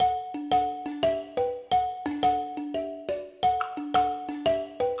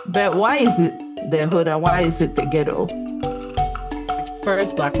But why is it the hood and why is it the ghetto?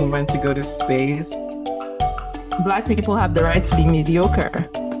 First Black woman to go to space. Black people have the right to be mediocre.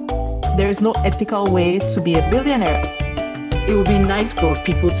 There is no ethical way to be a billionaire. It would be nice for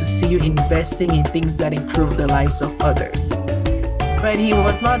people to see you investing in things that improve the lives of others. But he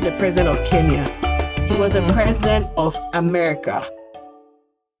was not the president of Kenya. He was the president of America.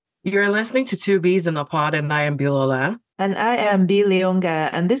 You're listening to Two B's in a Pod, and I am Bilola. And I am B. Leonga,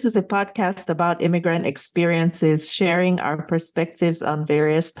 and this is a podcast about immigrant experiences, sharing our perspectives on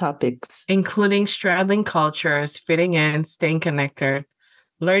various topics, including straddling cultures, fitting in, staying connected,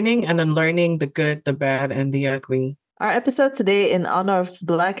 learning and unlearning the good, the bad, and the ugly. Our episode today, in honor of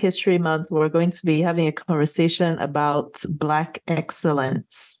Black History Month, we're going to be having a conversation about Black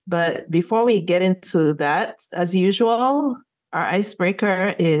excellence. But before we get into that, as usual, our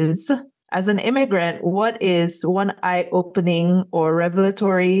icebreaker is, as an immigrant, what is one eye-opening or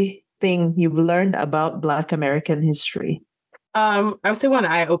revelatory thing you've learned about Black American history? I would say one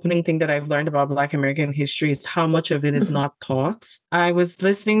eye-opening thing that I've learned about Black American history is how much of it is not taught. I was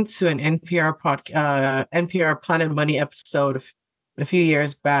listening to an NPR Planet Money episode a few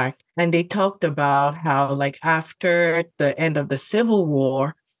years back, and they talked about how, like, after the end of the Civil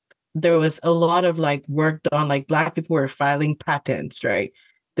War, there was a lot of work done, like Black people were filing patents, right?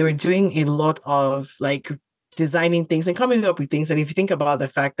 They were doing a lot of designing things and coming up with things. And if you think about the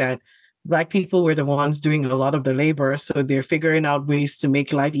fact that Black people were the ones doing a lot of the labor, so they're figuring out ways to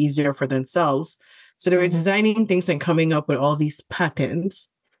make life easier for themselves. So they were designing things and coming up with all these patents.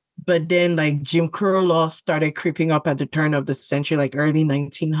 But then Jim Crow laws started creeping up at the turn of the century, early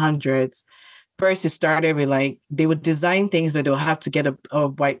 1900s. First, it started with they would design things, but they'll have to get a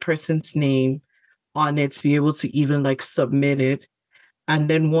white person's name on it to be able to even submit it. And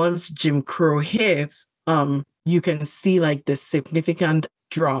then once Jim Crow hits, you can see the significant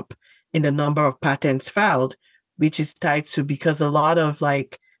drop in the number of patents filed, which is tied to because a lot of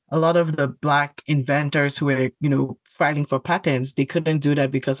the Black inventors who were, filing for patents, they couldn't do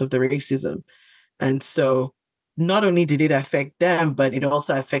that because of the racism. And so not only did it affect them, but it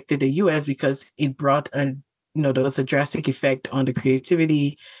also affected the US because it brought there was a drastic effect on the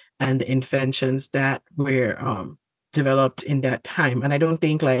creativity and the inventions that were developed in that time. And I don't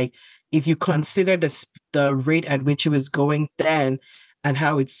think if you consider the rate at which it was going then and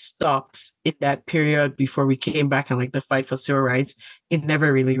how it stopped in that period before we came back and the fight for civil rights, it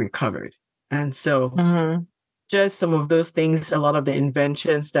never really recovered. And so just some of those things, a lot of the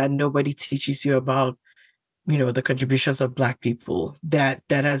inventions that nobody teaches you about, the contributions of Black people, that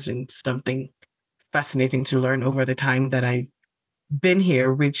has been something fascinating to learn over the time that I've been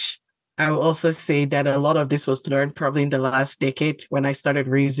here, which I will also say that a lot of this was learned probably in the last decade when I started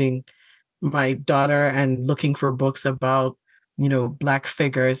raising my daughter and looking for books about, Black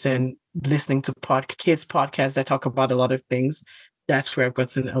figures and listening to kids podcasts that talk about a lot of things. That's where I've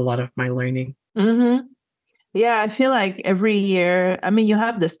gotten a lot of my learning. Mm-hmm. Yeah, I feel like every year, you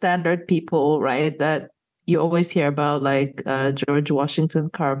have the standard people, right, that you always hear about, George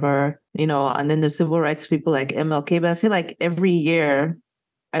Washington Carver, and then the civil rights people like MLK. But I feel like every year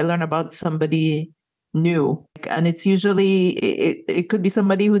I learn about somebody new. And it's usually, it could be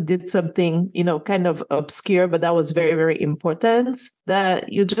somebody who did something, kind of obscure, but that was very, very important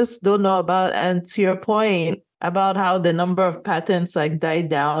that you just don't know about. And to your point about how the number of patents died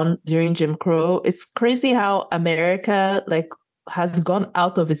down during Jim Crow, it's crazy how America has gone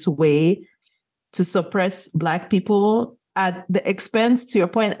out of its way to suppress Black people at the expense, to your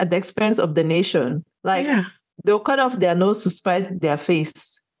point, at the expense of the nation. They'll cut off their nose to spite their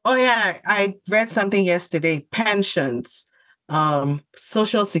face. Oh, yeah. I read something yesterday. Pensions,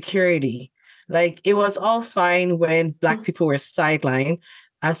 Social Security. It was all fine when Black people were sidelined.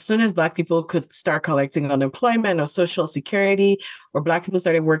 As soon as Black people could start collecting unemployment or Social Security, or Black people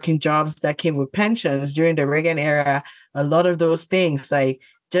started working jobs that came with pensions during the Reagan era, a lot of those things,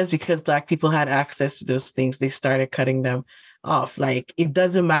 just because Black people had access to those things, they started cutting them off. It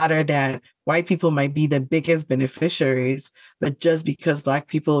doesn't matter that white people might be the biggest beneficiaries, but just because Black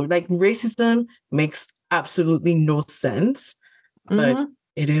people, racism makes absolutely no sense, but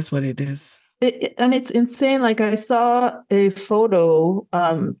it is what it is. And it's insane. I saw a photo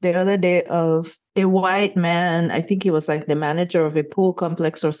the other day of a white man, I think he was the manager of a pool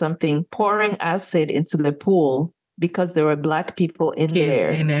complex or something, pouring acid into the pool because there were Black people in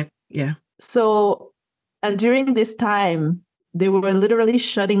there. In it, yeah. So, and during this time, they were literally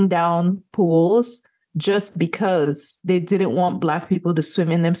shutting down pools just because they didn't want Black people to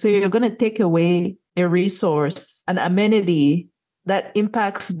swim in them. So you're going to take away a resource, an amenity that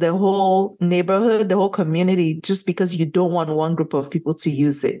impacts the whole neighborhood, the whole community, just because you don't want one group of people to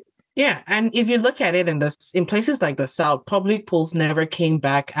use it. Yeah, and if you look at it in places like the South, public pools never came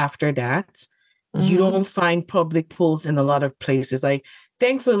back after that. You don't find public pools in a lot of places. Like,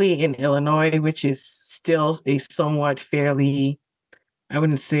 thankfully, in Illinois, which is still a somewhat fairly, I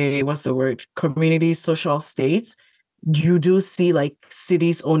wouldn't say, what's the word, community social states, you do see like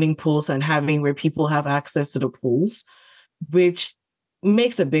cities owning pools and having where people have access to the pools, which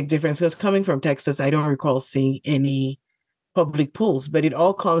makes a big difference. Because coming from Texas, I don't recall seeing any public pools, but it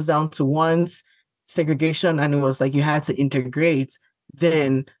all comes down to once segregation, and it was like you had to integrate,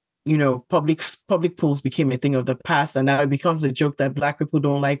 then public pools became a thing of the past, and now it becomes a joke that Black people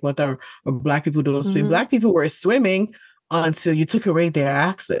don't like water, or Black people don't swim. Black people were swimming until you took away their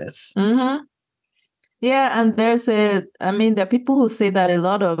access. Yeah, and there are people who say that a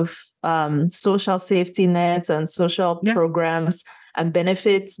lot of social safety nets and social programs and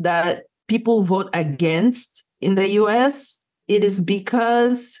benefits that people vote against in the US, it is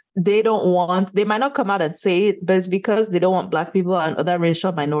because they might not come out and say it, but it's because they don't want Black people and other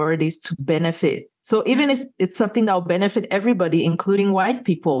racial minorities to benefit. So even if it's something that will benefit everybody, including white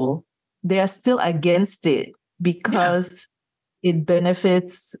people, they are still against it because it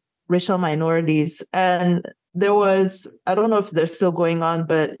benefits racial minorities. And there was, I don't know if they're still going on,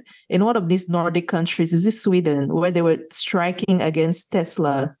 but in one of these Nordic countries, is this Sweden, where they were striking against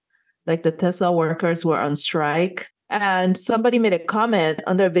Tesla. Like the Tesla workers were on strike. And somebody made a comment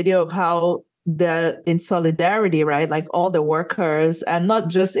under a video of how they're in solidarity, right? Like all the workers, and not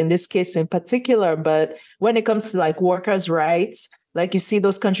just in this case in particular, but when it comes to like workers' rights, like you see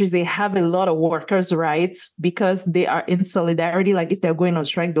those countries, they have a lot of workers' rights because they are in solidarity. Like if they're going on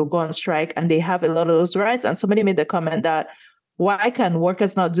strike, they'll go on strike, and they have a lot of those rights. And somebody made the comment that, why can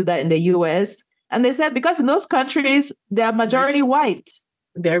workers not do that in the US? And they said, because in those countries, they are majority white.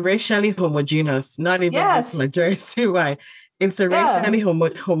 They're racially homogeneous, not even just majority white. It's a racially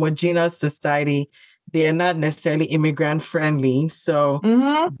homogeneous society. They are not necessarily immigrant friendly. So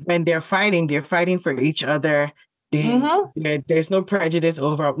when they're fighting for each other. There's no prejudice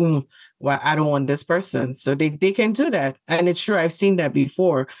over, well, I don't want this person. So they can do that. And it's true, I've seen that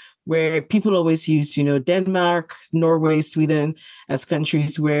before, where people always use, Denmark, Norway, Sweden as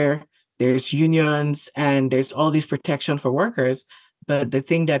countries where there's unions and there's all this protection for workers. But the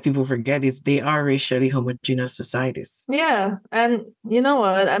thing that people forget is they are racially homogeneous societies. Yeah. And you know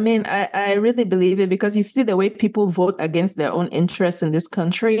what? I mean, I really believe it, because you see the way people vote against their own interests in this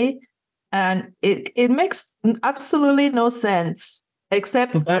country. And it makes absolutely no sense,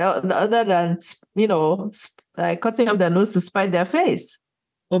 except other than, like cutting off their nose to spite their face.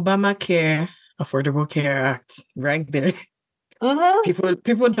 Obamacare, Affordable Care Act, right there.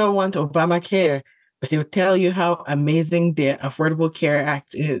 People don't want Obamacare, but they'll tell you how amazing the Affordable Care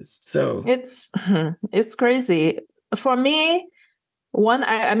Act is. So it's crazy. For me,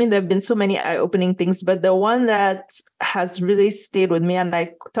 there have been so many eye-opening things, but the one that has really stayed with me, and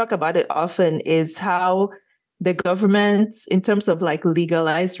I talk about it often, is how the government, in terms of like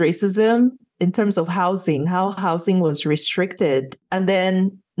legalized racism, in terms of housing, how housing was restricted. And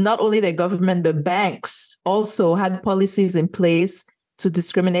then not only the government, but banks also had policies in place to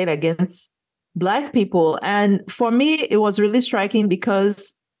discriminate against Black people. And for me, it was really striking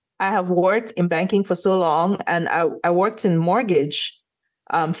because I have worked in banking for so long, and I worked in mortgage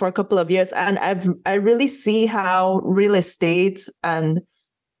for a couple of years. And I really see how real estate and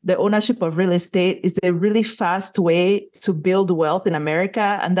the ownership of real estate is a really fast way to build wealth in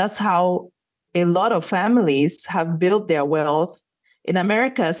America. And that's how a lot of families have built their wealth in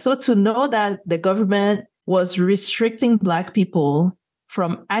America. So to know that the government was restricting Black people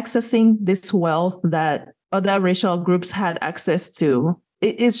from accessing this wealth that other racial groups had access to,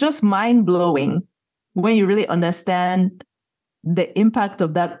 it's just mind-blowing when you really understand the impact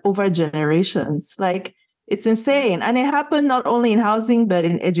of that over generations. Like, it's insane. And it happened not only in housing, but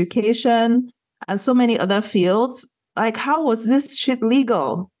in education and so many other fields. Like, how was this shit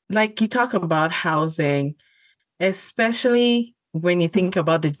legal? Like, you talk about housing, especially when you think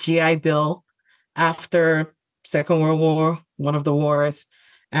about the GI Bill after Second World War, one of the wars,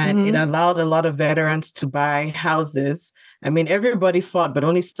 and it allowed a lot of veterans to buy houses. I mean, everybody fought, but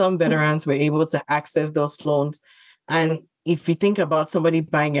only some veterans were able to access those loans. And if you think about somebody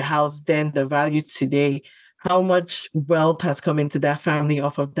buying a house, then the value today, how much wealth has come into that family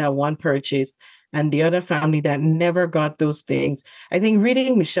off of that one purchase, and the other family that never got those things. I think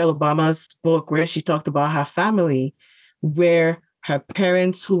reading Michelle Obama's book, where she talked about her family, where her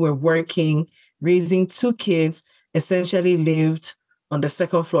parents who were working, raising two kids, essentially lived on the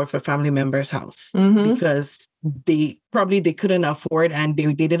second floor of a family member's house Mm-hmm. because they couldn't afford and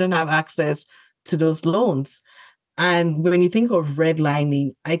they didn't have access to those loans. And when you think of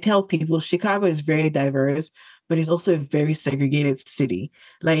redlining, I tell people Chicago is very diverse, but it's also a very segregated city.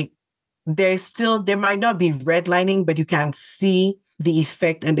 Like there might not be redlining, but you can see the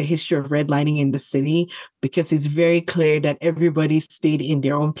effect and the history of redlining in the city because it's very clear that everybody stayed in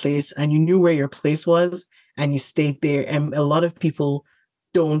their own place and you knew where your place was and you stayed there. And a lot of people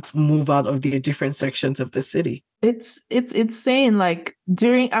don't move out of the different sections of the city. It's insane. Like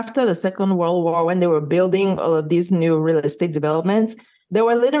after the Second World War, when they were building all of these new real estate developments, there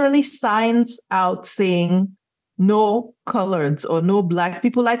were literally signs out saying no coloreds or no black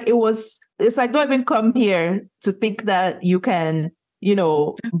people. Like it's like, don't even come here to think that you can,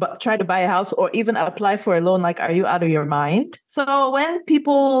 try to buy a house or even apply for a loan. Like, are you out of your mind? So when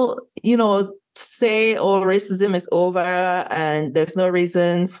people, say, oh, racism is over and there's no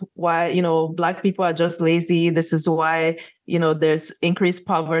reason why, black people are just lazy. This is why, there's increased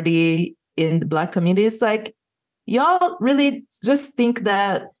poverty in the black community. It's like, y'all really just think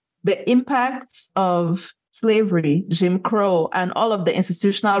that the impacts of slavery, Jim Crow, and all of the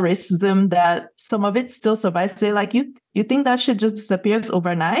institutional racism that some of it still survives today, like you think that shit just disappears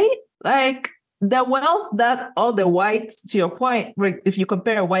overnight? Like the wealth that all the whites, to your point, if you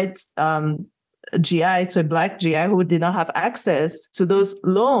compare a white GI to a black GI who did not have access to those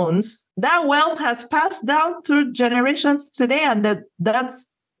loans, that wealth has passed down through generations today. And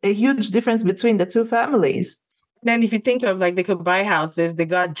that's a huge difference between the two families. Then if you think of like they could buy houses, they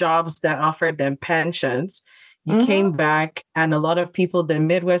got jobs that offered them pensions. You came back and a lot of people, the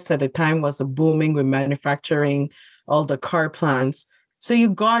Midwest at the time was booming with manufacturing, all the car plants. So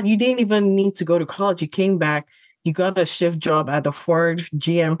you didn't even need to go to college. You came back, you got a shift job at the Ford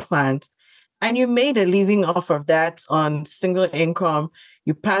GM plant. And you made a living off of that on single income.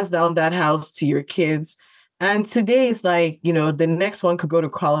 You passed down that house to your kids. And today it's like, the next one could go to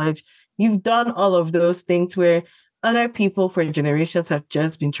college. You've done all of those things where other people for generations have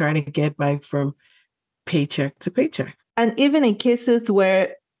just been trying to get by from paycheck to paycheck. And even in cases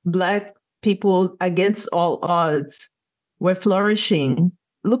where Black people, against all odds, were flourishing,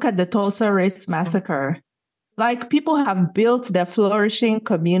 look at the Tulsa Race Massacre. Like, people have built their flourishing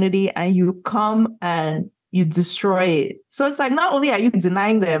community and you come and you destroy it. So it's like, not only are you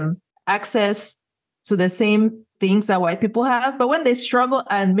denying them access to the same things that white people have, but when they struggle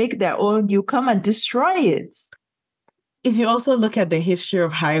and make their own, you come and destroy it. If you also look at the history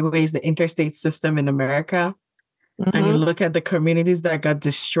of highways, the interstate system in America, and you look at the communities that got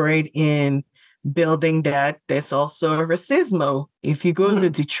destroyed in building that, there's also racismo. If you go to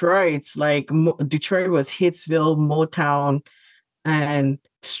Detroit, like Detroit was Hitsville, Motown, and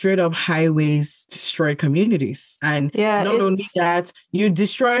straight up highways destroyed communities. And not only that, you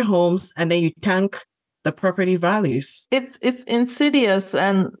destroy homes and then you tank the property values. It's insidious.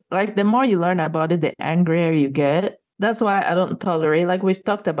 And like, the more you learn about it, the angrier you get. That's why I don't tolerate, like we've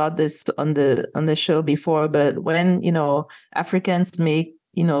talked about this on the show before, but when, Africans make,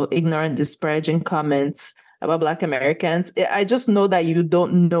 ignorant, disparaging comments about Black Americans, I just know that you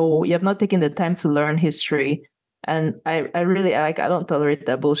don't know, you have not taken the time to learn history. And I really, I don't tolerate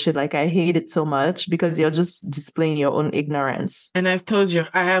that bullshit. Like, I hate it so much because you're just displaying your own ignorance. And I've told you,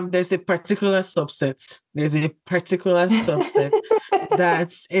 there's a particular subset.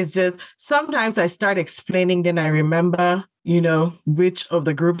 That it's just, sometimes I start explaining, then I remember, which of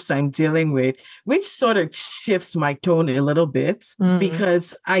the groups I'm dealing with, which sort of shifts my tone a little bit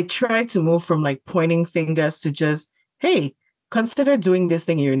because I try to move from like pointing fingers to just, hey, consider doing this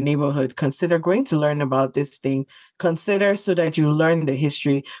thing in your neighborhood. Consider going to learn about this thing. Consider so that you learn the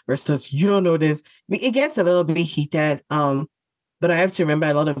history versus you don't know this. It gets a little bit heated. But I have to remember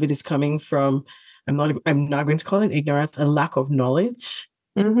a lot of it is coming from, I'm not going to call it ignorance, a lack of knowledge.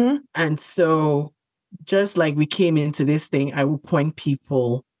 And so just like we came into this thing, I will point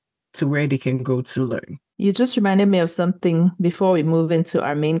people to where they can go to learn. You just reminded me of something before we move into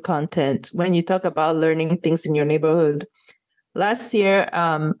our main content. When you talk about learning things in your neighborhood, last year,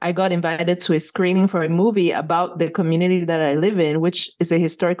 I got invited to a screening for a movie about the community that I live in, which is a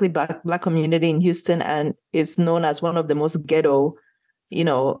historically Black community in Houston and is known as one of the most ghetto.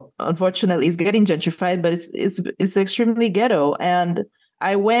 Unfortunately, it's getting gentrified, but it's extremely ghetto. And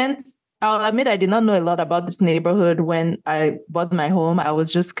I went. I'll admit I did not know a lot about this neighborhood when I bought my home. I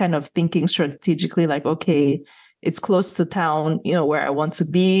was just kind of thinking strategically, like, okay, it's close to town, where I want to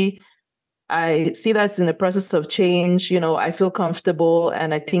be. I see that's in the process of change. I feel comfortable.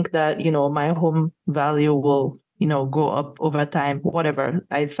 And I think that, my home value will, go up over time, whatever.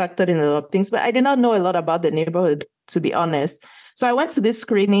 I factored in a lot of things, but I did not know a lot about the neighborhood, to be honest. So I went to this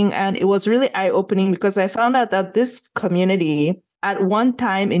screening and it was really eye-opening because I found out that this community at one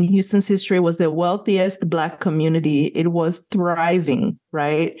time in Houston's history was the wealthiest Black community. It was thriving,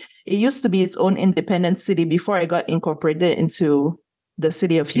 right? It used to be its own independent city before it got incorporated into the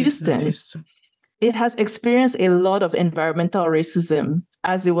city of Houston. It has experienced a lot of environmental racism.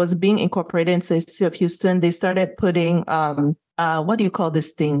 As it was being incorporated into the city of Houston, they started putting, what do you call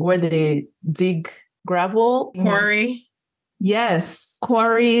this thing? Where they dig gravel? Quarry. Yes,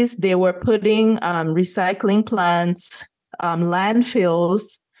 quarries. They were putting recycling plants,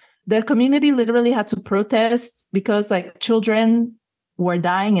 landfills. The community literally had to protest because like children were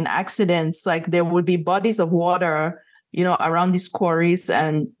dying in accidents. Like there would be bodies of water, around these quarries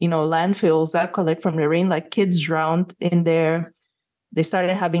and, landfills that collect from the rain, like kids drowned in there. They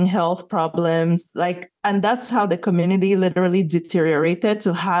started having health problems, and that's how the community literally deteriorated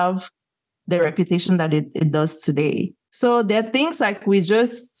to have the reputation that it does today. So there are things like we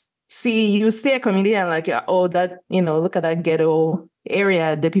just you see a community and like, oh, that, look at that ghetto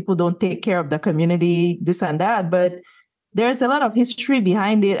area, the people don't take care of the community, this and that. But there's a lot of history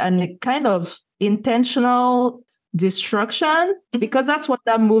behind it and a kind of intentional destruction, because that's what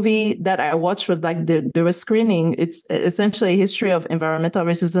that movie that I watched was like. They were screening. It's essentially a history of environmental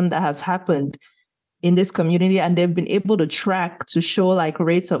racism that has happened in this community, and they've been able to track to show like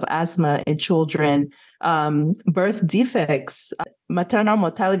rates of asthma in children, birth defects, maternal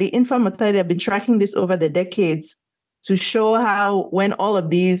mortality, infant mortality. I've been tracking this over the decades to show how when all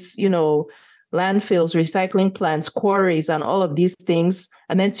of these, landfills, recycling plants, quarries, and all of these things.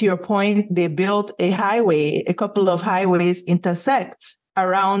 And then to your point, they built a couple of highways intersect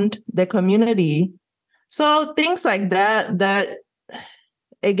around the community. So things like that,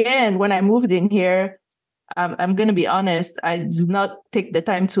 again, when I moved in here, I'm going to be honest, I did not take the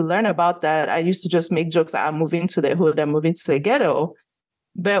time to learn about that. I used to just make jokes, I'm moving to the hood, I'm moving to the ghetto.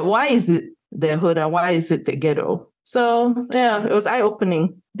 But why is it the hood and why is it the ghetto? So yeah, it was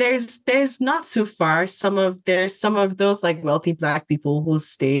eye-opening. There's not too far. There's some of those like wealthy Black people who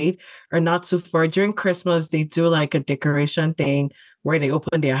stayed are not too far. During Christmas, they do like a decoration thing where they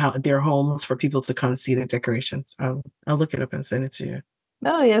open their homes for people to come see the decorations. I'll look it up and send it to you.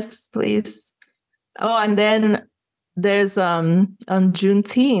 Oh yes, please. Oh, and then there's on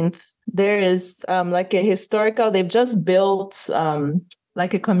Juneteenth, there is like a historical, they've just built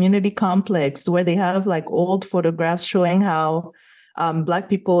like a community complex where they have like old photographs showing how Black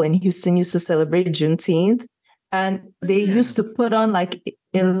people in Houston used to celebrate Juneteenth. And they used to put on like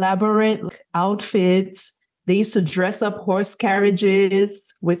elaborate outfits. They used to dress up horse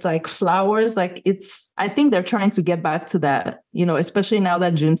carriages with like flowers. I think they're trying to get back to that, especially now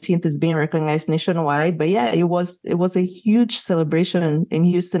that Juneteenth is being recognized nationwide. But yeah, it was a huge celebration in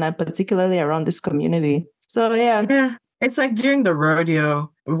Houston and particularly around this community. So yeah. Yeah. It's like during the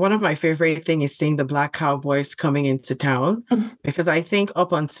rodeo, one of my favorite things is seeing the Black cowboys coming into town, because I think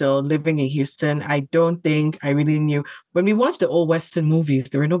up until living in Houston, I don't think I really knew. When we watched the old Western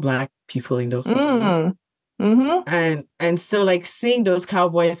movies, there were no Black people in those movies. Mm-hmm. And so like seeing those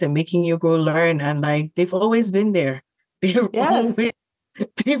cowboys and making you go learn, and like they've always been there. They've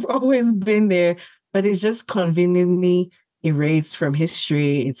always been there, but it's just conveniently erased from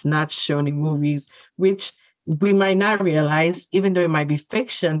history. It's not shown in movies, which we might not realize, even though it might be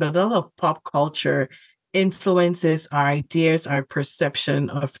fiction, but a lot of pop culture influences our ideas, our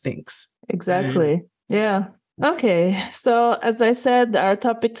perception of things. Exactly. Yeah. Okay. So as I said, our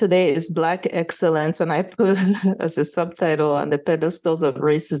topic today is Black excellence, and I put as a subtitle on the pedestals of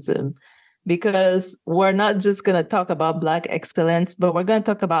racism, because we're not just going to talk about Black excellence, but we're going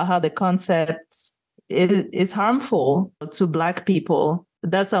to talk about how the concept is harmful to Black people.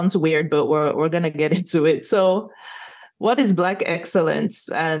 That sounds weird, but we're going to get into it. So what is Black excellence?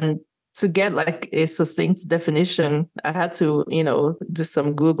 And to get like a succinct definition, I had to, do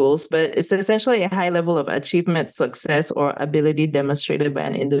some Googles, but it's essentially a high level of achievement, success, or ability demonstrated by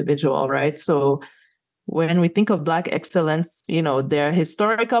an individual, right? So when we think of Black excellence, there are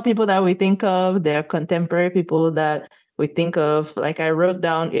historical people that we think of, there are contemporary people that we think of. Like I wrote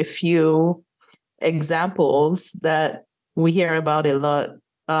down a few examples that we hear about a lot.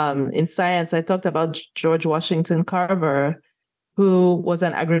 In science, I talked about George Washington Carver, who was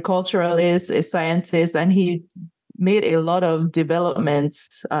an agriculturalist, a scientist, and he made a lot of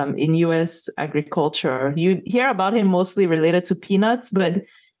developments in U.S. agriculture. You hear about him mostly related to peanuts, but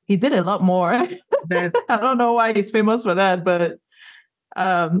he did a lot more. I don't know why he's famous for that, but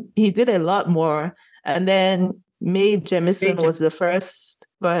he did a lot more. And then Mae Jemison was the first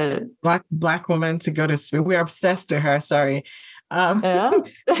Black woman to go to school. We're obsessed with her. Sorry.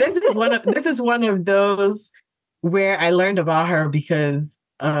 This is one of those where I learned about her because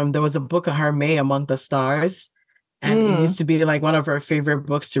there was a book of her, May Among the Stars. And it used Mm. to be like one of her favorite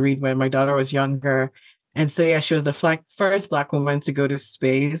books to read when my daughter was younger. And so, yeah, she was the first Black woman to go to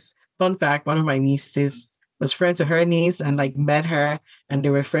space. Fun fact, one of my nieces was friends with her niece and like met her and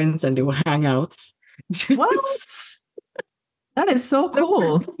they were friends and they would hang out. What? That is so So,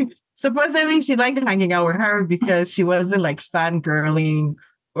 cool. supposedly she liked hanging out with her because she wasn't like fangirling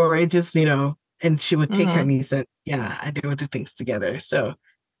or it just, and she would take her Mm-hmm. niece and yeah, and they would do things together. So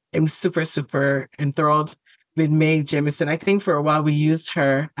I'm super, super enthralled with Mae Jemison. I think for a while we used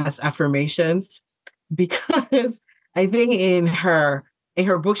her as affirmations because I think in her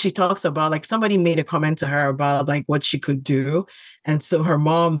book she talks about like somebody made a comment to her about like what she could do. And so her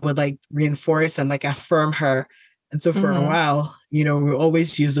mom would like reinforce and like affirm her. And so for a Mm-hmm. while, we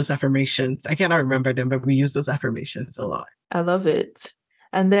always use those affirmations. I cannot remember them, but we use those affirmations a lot. I love it.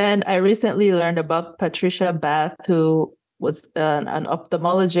 And then I recently learned about Patricia Bath, who was an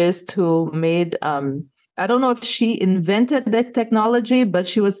ophthalmologist who made, I don't know if she invented the technology, but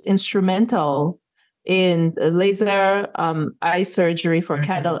she was instrumental in laser eye surgery for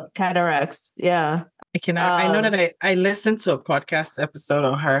Okay. cataracts. Yeah. I know that Um, I listened to a podcast episode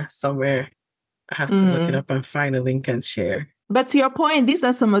on her somewhere. I have to look it mhm. up and find a link and share. But to your point, these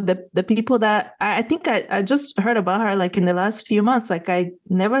are some of the people that I think I just heard about her like in the last few months. Like I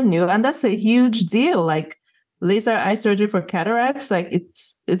never knew. And that's a huge deal. Like laser eye surgery for cataracts, like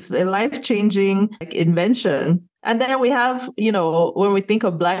it's a life-changing like invention. And then we have, when we think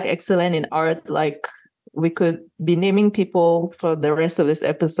of Black excellence in art, like we could be naming people for the rest of this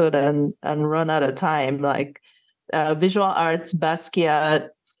episode and run out of time. Like visual arts, Basquiat,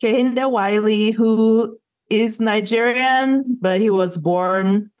 Kehinde Wiley, who is Nigerian, but he was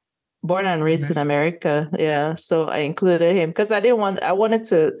born and raised in Right. America. Yeah. So I included him because I wanted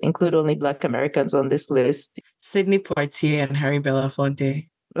to include only Black Americans on this list. Sidney Poitier and Harry Belafonte.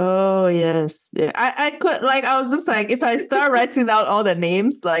 Oh yes. Yeah. I could like I was just like if I start writing out all the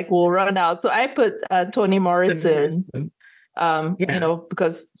names, like we'll run out. So I put Toni Sidney Morrison, Harrison. Yeah.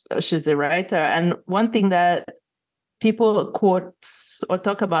 because she's a writer. And one thing that people quote or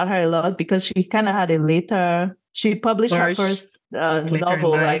talk about her a lot because she published her Flourish first later in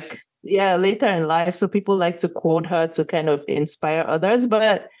novel, life. like, yeah, later in life. So people like to quote her to kind of inspire others.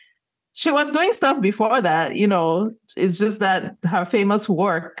 But she was doing stuff before that, it's just that her famous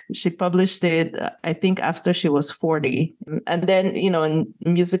work, she published it, I think, after she was 40. And then, in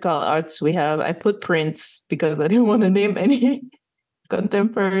musical arts, I put Prince because I didn't want to name any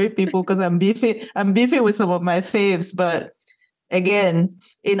contemporary people because I'm beefing with some of my faves. But again,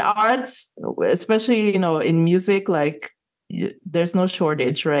 in arts, especially in music, like there's no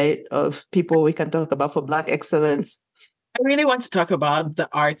shortage, right, of people we can talk about for Black excellence. I really want to talk about the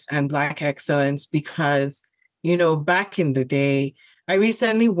arts and Black excellence because, back in the day, I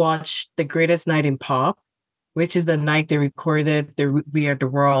recently watched The Greatest Night in Pop, which is the night they recorded the We Are the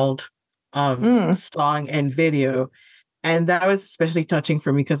World Mm. song and video. And that was especially touching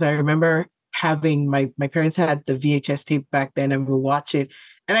for me because I remember having my parents had the VHS tape back then and we watch it.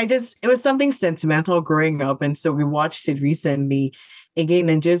 And it was something sentimental growing up. And so we watched it recently again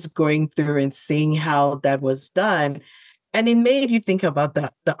and just going through and seeing how that was done. And it made you think about the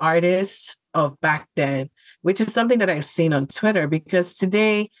artists of back then, which is something that I've seen on Twitter because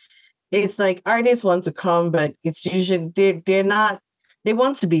today it's like artists want to come, but it's usually they're not, they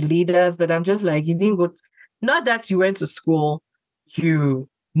want to be leaders, but I'm just like, you didn't go, not that you went to school, you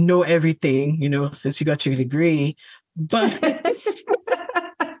know everything, since you got your degree, but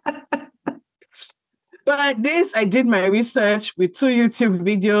but this, I did my research with 2 YouTube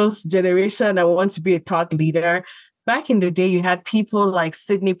videos, generation, I want to be a thought leader. Back in the day, you had people like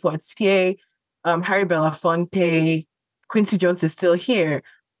Sidney Poitier, Harry Belafonte, Quincy Jones is still here.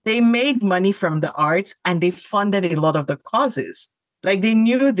 They made money from the arts and they funded a lot of the causes. Like they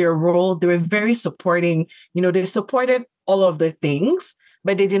knew their role. They were very supporting, they supported all of the things,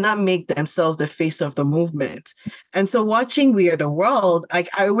 but they did not make themselves the face of the movement. And so watching We Are the World, like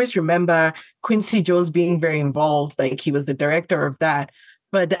I always remember Quincy Jones being very involved, like he was the director of that.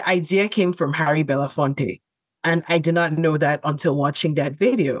 But the idea came from Harry Belafonte. And I did not know that until watching that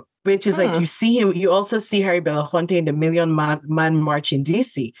video, which is like you Mm. see him, you also see Harry Belafonte in the Million Man March in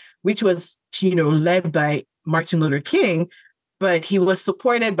DC, which was, led by Martin Luther King, but he was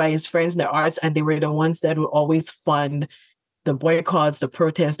supported by his friends in the arts, and they were the ones that would always fund the boycotts, the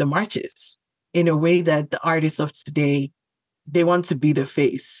protests, the marches in a way that the artists of today, they want to be the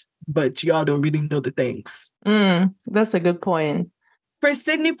face, but y'all don't really know the things. That's a good point. For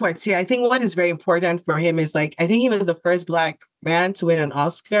Sidney Poitier, I think what is very important for him is like, I think he was the first Black man to win an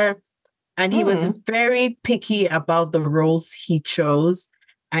Oscar. And he was Mm. very picky about the roles he chose.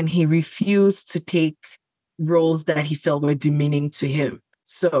 And he refused to take roles that he felt were demeaning to him.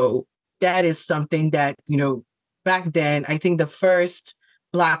 So that is something that, back then, I think the first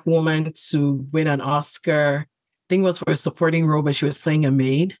Black woman to win an Oscar, I think was for a supporting role, but she was playing a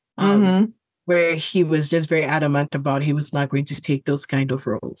maid. Mm-hmm. Where he was just very adamant about he was not going to take those kind of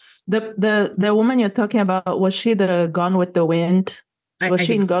roles. The woman you're talking about, was she the Gone with the Wind? Was I she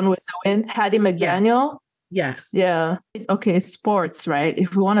think in so. Gone with the Wind? Hattie Yes. McDaniel? Yes. Yeah. Okay, sports, right?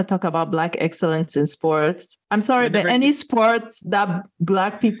 If we want to talk about Black excellence in sports, I'm sorry, but Whenever any sports that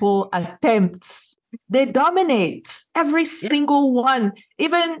Black people attempt, they dominate every yeah. single one,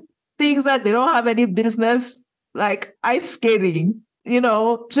 even things that they don't have any business, like ice skating,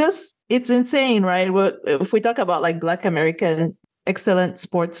 just it's insane, right? If we talk about like Black American excellent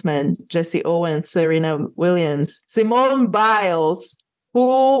sportsmen, Jesse Owens, Serena Williams, Simone Biles,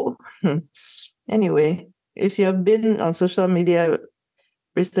 who, anyway, if you've been on social media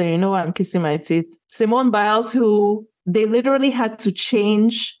recently, you know I'm kissing my teeth. Simone Biles, who they literally had to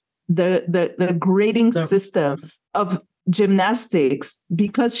change the grading So, system of gymnastics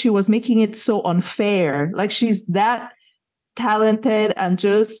because she was making it so unfair. Like she's that talented and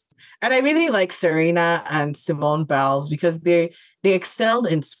just. and I really like Serena and Simone Biles because they excelled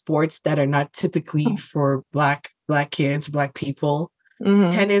in sports that are not typically for black kids, Black people.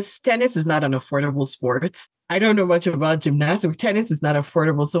 Mm-hmm. Tennis is not an affordable sport. I don't know much about gymnastics. Tennis is not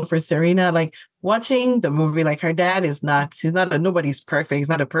affordable. So for Serena, like watching the movie, like her dad nobody's perfect. He's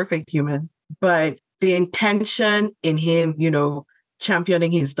not a perfect human, but the intention in him,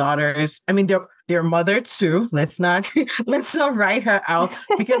 championing his daughters. I mean, their mother too. Let's not let's not write her out.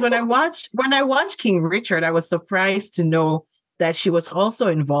 Because when I watched King Richard, I was surprised to know that she was also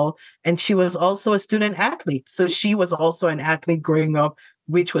involved and she was also a student athlete. So she was also an athlete growing up,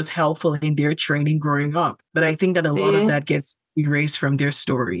 which was helpful in their training growing up. But I think that a lot of that gets erased from their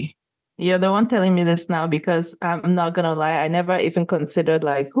story. You're the one telling me this now because I'm not gonna lie, I never even considered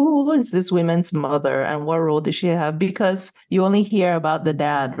like who is this woman's mother and what role did she have? Because you only hear about the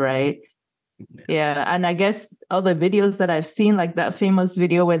dad, right? Yeah, and I guess other videos that I've seen, like that famous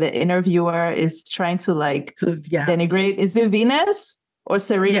video where the interviewer is trying to denigrate. Is it Venus or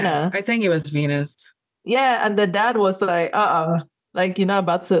Serena? Yes, I think it was Venus. Yeah, and the dad was like, like you're not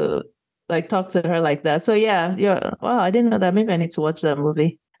about to like talk to her like that. So yeah. Wow, I didn't know that. Maybe I need to watch that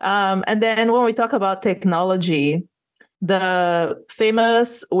movie. And then when we talk about technology, the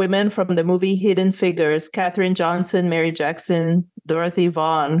famous women from the movie Hidden Figures, Katherine Johnson, Mary Jackson, Dorothy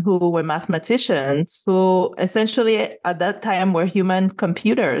Vaughan, who were mathematicians, who essentially at that time were human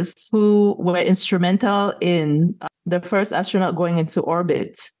computers, who were instrumental in the first astronaut going into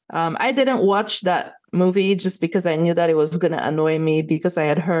orbit. I didn't watch that movie just because I knew that it was going to annoy me because I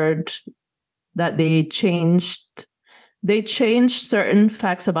had heard that they changed certain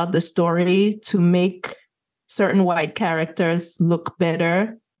facts about the story to make certain white characters look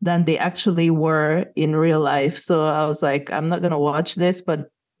better than they actually were in real life. So I was like, I'm not going to watch this, but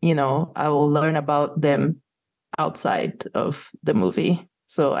I will learn about them outside of the movie.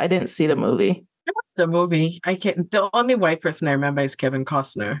 So I didn't see the movie. The movie, the only white person I remember is Kevin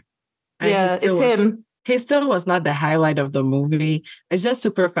Costner. And yeah, it's him. He still was not the highlight of the movie. It's just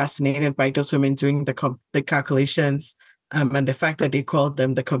super fascinated by those women doing the calculations, and the fact that they called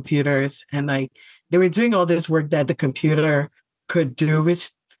them the computers, and like they were doing all this work that the computer could do, which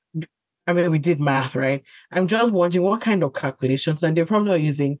I mean, we did math, right? I'm just wondering what kind of calculations, and they're probably not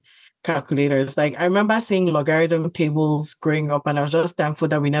using calculators. Like I remember seeing logarithm tables growing up, and I was just thankful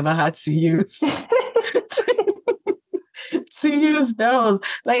that we never had to use to use those.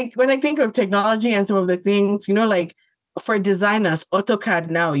 Like when I think of technology and some of the things, like for designers, AutoCAD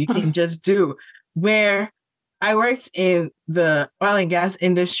now you can just do. Where I worked in the oil and gas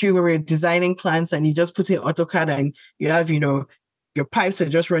industry where we're designing plants and you just put in AutoCAD and you have, your pipes are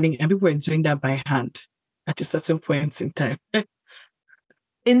just running and people were doing that by hand at a certain point in time.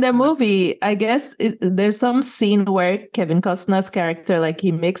 In the movie, I guess there's some scene where Kevin Costner's character, like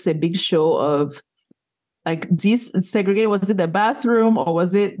he makes a big show of like this segregated. Was it the bathroom or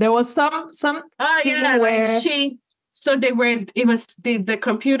was it, there was some scene where so the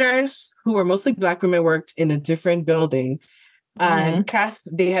computers who were mostly Black women worked in a different building. And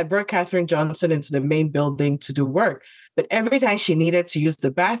they had brought Katherine Johnson into the main building to do work. But every time she needed to use the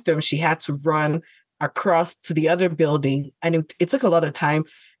bathroom, she had to run across to the other building. And it took a lot of time.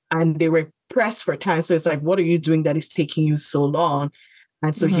 And they were pressed for time. So it's like, what are you doing that is taking you so long?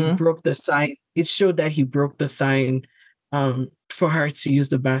 And so he broke the sign. It showed that he broke the sign for her to use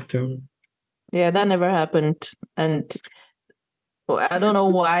the bathroom. Yeah, that never happened. And I don't know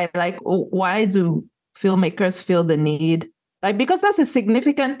why. Like, why do filmmakers feel the need? Like, because that's a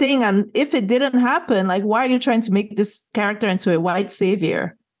significant thing. And if it didn't happen, like, why are you trying to make this character into a white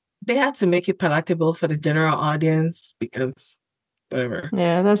savior? They had to make it palatable for the general audience because whatever.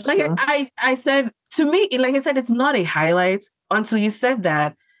 Yeah, that's Like true. I said, to me, like I said, it's not a highlight until you said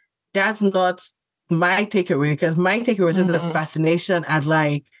that. That's not my takeaway, because my takeaway was just a fascination at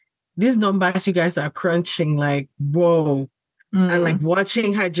like these numbers you guys are crunching, like, whoa. And like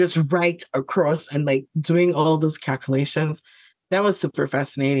watching her just write across and like doing all those calculations. That was super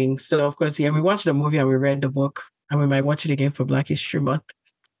fascinating. So of course, yeah, we watched the movie and we read the book, and we might watch it again for Black History Month.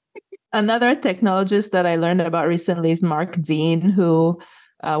 Another technologist that I learned about recently is Mark Dean, who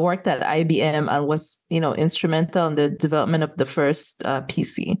worked at IBM and was, instrumental in the development of the first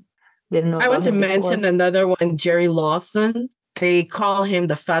PC. Didn't know I want about to him mention before. another one, Jerry Lawson. They call him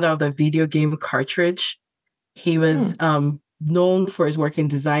the father of the video game cartridge. He was known for his work in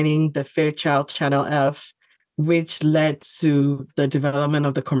designing the Fairchild Channel F, which led to the development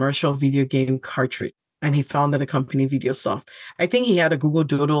of the commercial video game cartridge. And he founded the company VideoSoft. I think he had a Google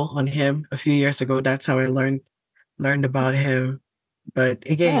Doodle on him a few years ago. That's how I learned about him. But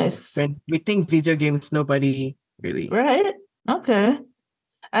again, Nice. when we think video games, nobody really. Right. Okay.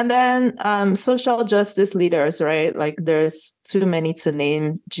 And then social justice leaders, right? Like there's too many to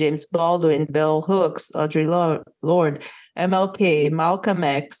name. James Baldwin, Bell Hooks, Audre Lorde, MLK, Malcolm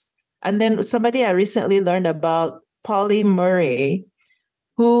X. And then somebody I recently learned about, Polly Murray,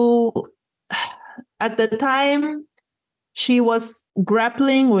 who at the time she was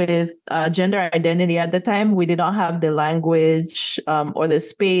grappling with gender identity. At the time, we did not have the language or the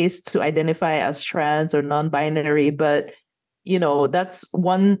space to identify as trans or non-binary, but that's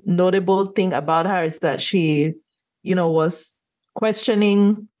one notable thing about her, is that she, was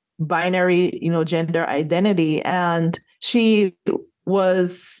questioning binary, gender identity. And she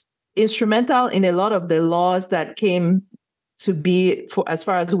was instrumental in a lot of the laws that came to be for as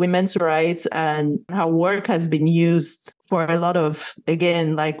far as women's rights, and her work has been used for a lot of,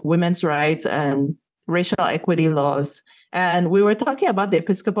 again, like women's rights and racial equity laws. And we were talking about the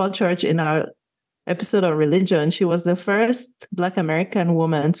Episcopal Church in our episode on religion. She was the first Black American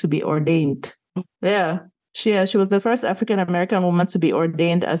woman to be ordained. Yeah. She was the first African American woman to be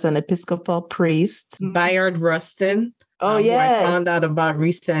ordained as an Episcopal priest. Bayard Rustin, Oh, who I yes. found out about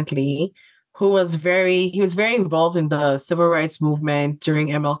recently, he was very involved in the civil rights movement during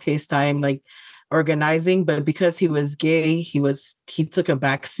MLK's time, like organizing, but because he was gay, he took a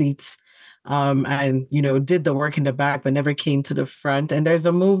back seat and did the work in the back but never came to the front. And there's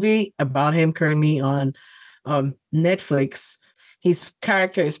a movie about him currently on Netflix. His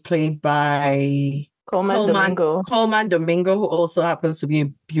character is played by Coleman Domingo, who also happens to be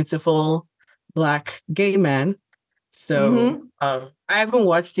a beautiful Black gay man. So I haven't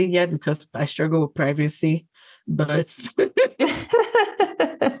watched it yet because I struggle with privacy, but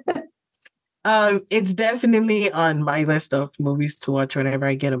it's definitely on my list of movies to watch whenever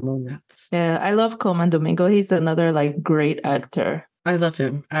I get a moment. Yeah, I love Coleman Domingo. He's another like great actor. I love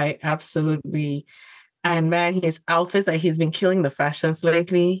him. I absolutely. And man, his outfits, like he's been killing the fashions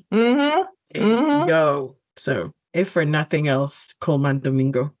lately. Yo. So if for nothing else, Coleman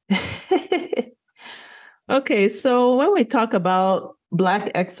Domingo. Okay, so when we talk about Black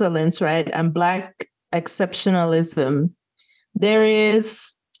excellence, right, and Black exceptionalism, there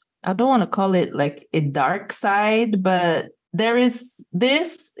is, I don't want to call it like a dark side, but there is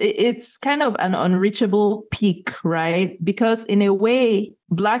this, it's kind of an unreachable peak, right? Because in a way,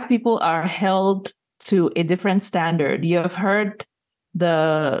 Black people are held to a different standard. You have heard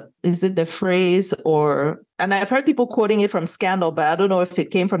the phrase, and I've heard people quoting it from Scandal, but I don't know if it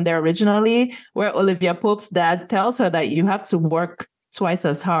came from there originally, where Olivia Pope's dad tells her that you have to work twice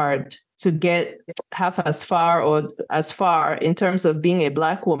as hard to get half as far or as far in terms of being a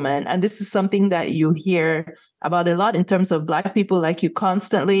Black woman. And this is something that you hear about a lot in terms of Black people, like you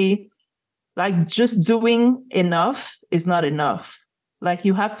constantly, like just doing enough is not enough. Like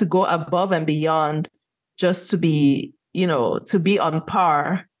you have to go above and beyond just to be, to be on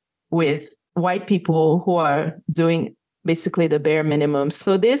par with white people who are doing basically the bare minimum.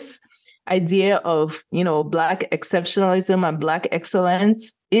 So this idea of, Black exceptionalism and Black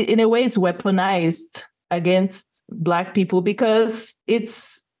excellence, in a way, it's weaponized against Black people because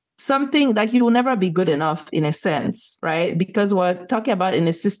it's something that you will never be good enough in a sense, right? Because we're talking about in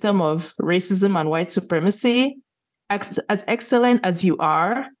a system of racism and white supremacy, as excellent as you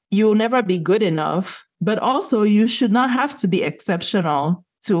are, you'll never be good enough, but also you should not have to be exceptional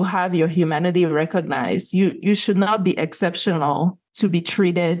to have your humanity recognized. You should not be exceptional to be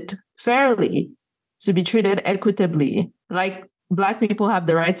treated fairly, to be treated equitably. Like Black people have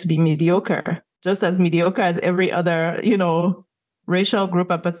the right to be mediocre, just as mediocre as every other, racial group,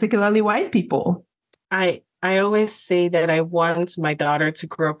 and particularly white people. I always say that I want my daughter to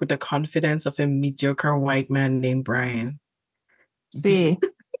grow up with the confidence of a mediocre white man named Brian. See,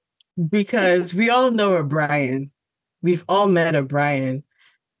 Because we all know a Brian. We've all met a Brian.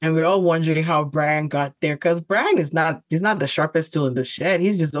 And we're all wondering how Brian got there. Because Brian he's not the sharpest tool in the shed.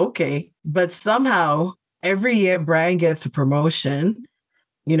 He's just okay. But somehow every year Brian gets a promotion.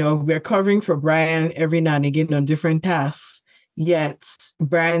 We're covering for Brian every now and again on different tasks. Yet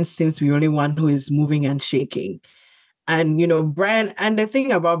Brian seems to be the only one who is moving and shaking. And, Brian, and the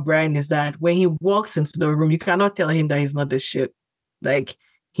thing about Brian is that when he walks into the room, you cannot tell him that he's not the shit. Like,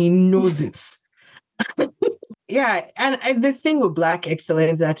 he knows it. Yeah. And the thing with Black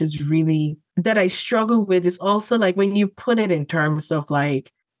excellence that I struggle with is also like when you put it in terms of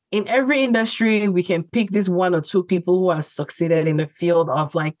like, in every industry, we can pick this one or two people who have succeeded in the field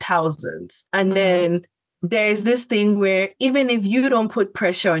of like thousands. And then there's this thing where even if you don't put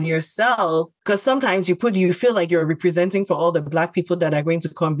pressure on yourself, because sometimes you feel like you're representing for all the Black people that are going to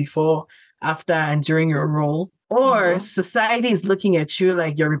come before, after, and during your role, or society is looking at you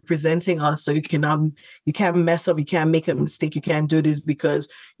like you're representing us, so you can't mess up, you can't make a mistake, you can't do this because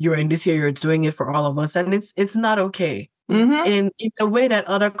you're in this here, you're doing it for all of us, and it's not okay. In the way that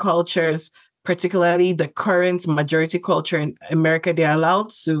other cultures, particularly the current majority culture in America, they're allowed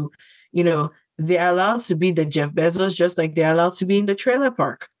to, they're allowed to be the Jeff Bezos, just like they're allowed to be in the trailer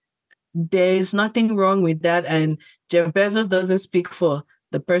park. There's nothing wrong with that. And Jeff Bezos doesn't speak for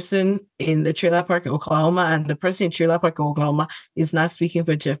the person in the trailer park in Oklahoma, and the person in trailer park in Oklahoma is not speaking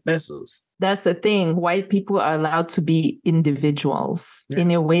for Jeff Bezos. That's the thing. White people are allowed to be individuals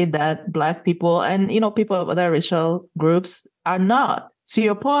in a way that Black people and, people of other racial groups are not. To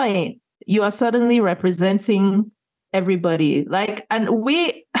your point, you are suddenly representing everybody. And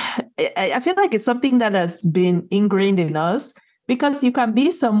I feel like it's something that has been ingrained in us, because you can be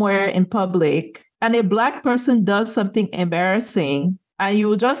somewhere in public and a Black person does something embarrassing, and you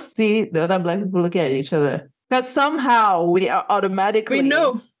will just see the other Black people looking at each other. Because somehow we are automatically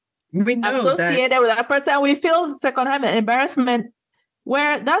associated with that person. We feel secondhand embarrassment,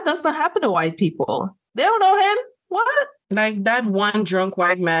 where that doesn't happen to white people. They don't know him. What? Like that one drunk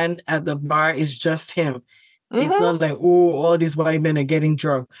white man at the bar is just him. It's not like, oh, all these white men are getting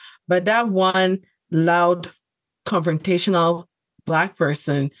drunk. But that one loud, confrontational Black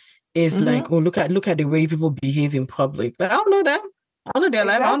person is like, oh, look at the way people behave in public. But I don't know them. I don't know their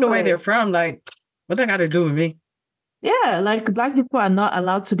life. I don't know where they're from. Like, what they got to do with me? Yeah, like Black people are not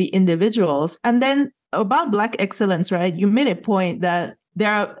allowed to be individuals. And then about Black excellence, right? You made a point that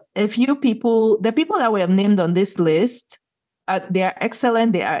there are a few people, the people that we have named on this list, they are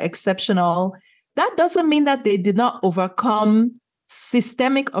excellent, they are exceptional. That doesn't mean that they did not overcome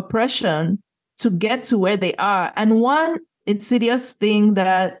systemic oppression to get to where they are. And one insidious thing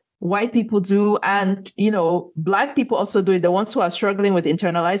that white people do, and, Black people also do it, the ones who are struggling with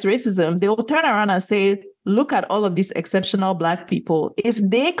internalized racism, they will turn around and say, look at all of these exceptional Black people. If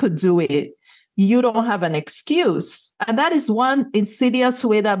they could do it, you don't have an excuse. And that is one insidious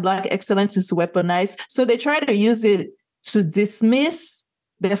way that Black excellence is weaponized. So they try to use it to dismiss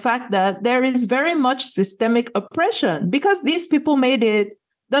the fact that there is very much systemic oppression. Because these people made it,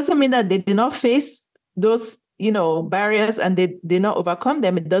 doesn't mean that they did not face those barriers and they did not overcome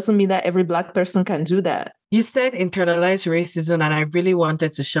them. It doesn't mean that every Black person can do that. You said internalized racism, and I really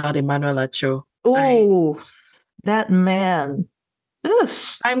wanted to shout Emmanuel Acho. Oh, that man. Ugh.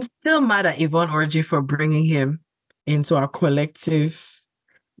 I'm still mad at Yvonne Orji for bringing him into our collective,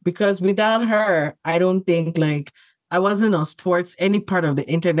 because without her, I don't think I wasn't on sports, any part of the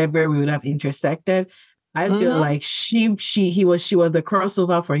internet where we would have intersected. I feel like she was the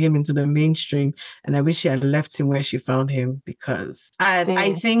crossover for him into the mainstream, and I wish she had left him where she found him, because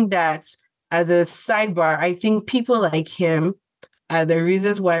I think that, as a sidebar, I think people like him are the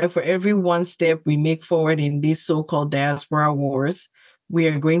reasons why for every one step we make forward in these so-called diaspora wars, we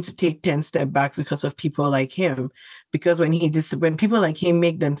are going to take 10 steps back because of people like him. Because when people like him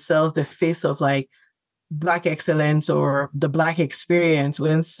make themselves the face of Black excellence or the Black experience,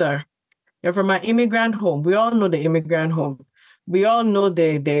 when, sir, you're from an immigrant home. We all know the immigrant home. We all know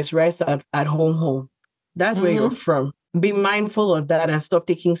there's rights at home. That's where you're from. Be mindful of that and stop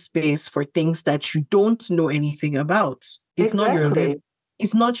taking space for things that you don't know anything about. It's not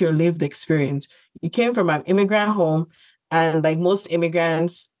your lived experience. You came from an immigrant home, and like most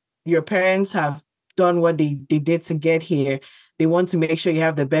immigrants, your parents have done what they did to get here. They want to make sure you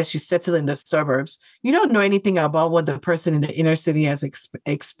have the best. You settle in the suburbs. You don't know anything about what the person in the inner city has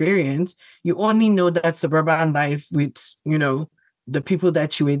experienced. You only know that suburban life with, the people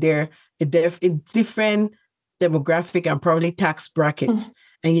that you were there in different demographic and probably tax brackets,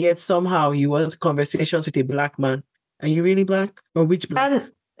 and yet somehow you want conversations with a Black man. Are you really Black? Or which Black?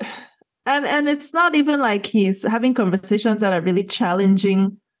 And it's not even like he's having conversations that are really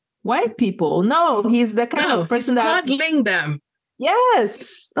challenging white people. No, he's the kind of person he's that coddling them.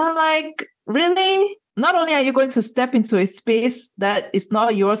 Yes. I'm like, really? Not only are you going to step into a space that is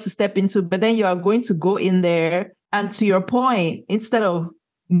not yours to step into, but then you are going to go in there and, to your point, instead of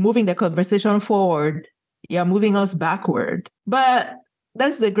moving the conversation forward, you're moving us backward. But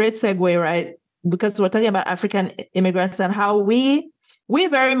that's the great segue, right? Because we're talking about African immigrants and how we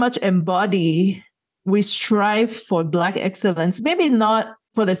very much we strive for Black excellence. Maybe not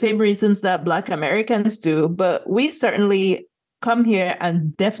for the same reasons that Black Americans do, but we certainly come here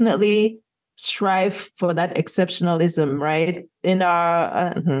and definitely strive for that exceptionalism, right? In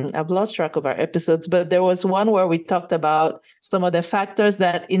our, I've lost track of our episodes, but there was one where we talked about some of the factors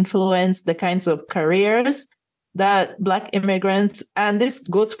that influence the kinds of careers that Black immigrants, and this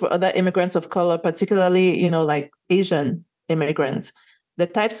goes for other immigrants of color, particularly, like Asian immigrants, the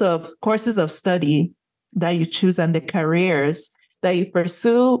types of courses of study that you choose and the careers that you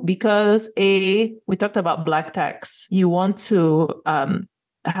pursue, because we talked about Black tax. You want to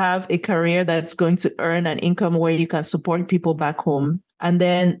have a career that's going to earn an income where you can support people back home. And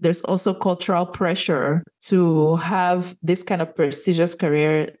then there's also cultural pressure to have this kind of prestigious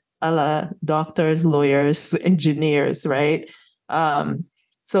career, a la doctors, lawyers, engineers, right?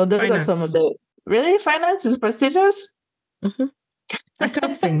 So those finance. are some of the... Really? Finance is prestigious? Mm-hmm.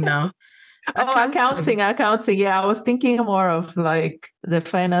 Accounting now. Accounting. Yeah, I was thinking more of like the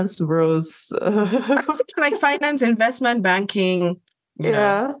finance bros. Like finance, investment banking. You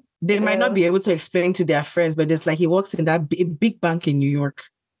know, they might not be able to explain to their friends, but it's like he works in that big bank in New York.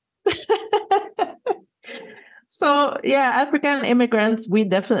 So, African immigrants, we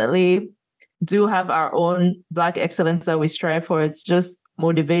definitely do have our own Black excellence that we strive for. It's just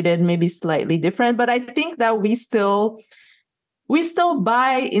motivated, maybe slightly different. But I think that we still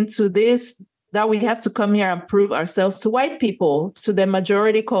buy into this, that we have to come here and prove ourselves to white people, to the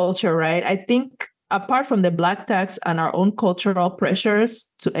majority culture, right? I think apart from the Black tax and our own cultural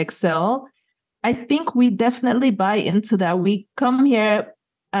pressures to excel, I think we definitely buy into that. We come here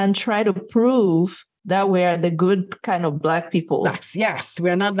and try to prove that we're the good kind of Black people. Blacks, yes.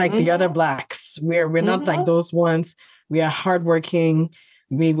 We're not like the other Blacks. We're not like those ones. We are hardworking.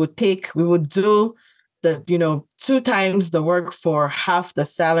 We would do the, 2 times the work for half the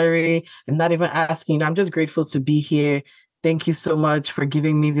salary and not even asking. I'm just grateful to be here. Thank you so much for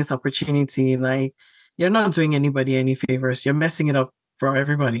giving me this opportunity. Like, you're not doing anybody any favors. You're messing it up for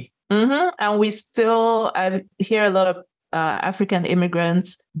everybody. And we still hear a lot of African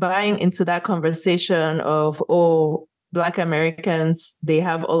immigrants buying into that conversation of, Black Americans, they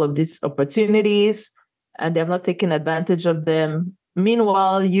have all of these opportunities and they have not taken advantage of them.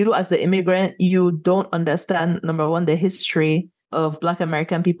 Meanwhile, you as the immigrant, you don't understand, number one, the history of Black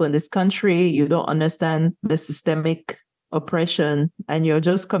American people in this country. You don't understand the systemic oppression, and you're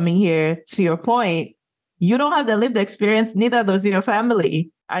just coming here, to your point, you don't have the lived experience, neither does your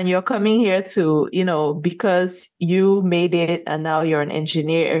family. And you're coming here to, because you made it and now you're an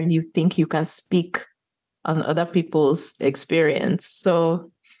engineer and you think you can speak on other people's experience.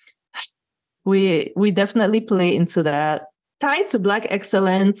 So we definitely play into that. Tied to Black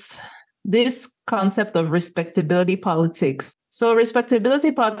excellence, this concept of respectability politics. So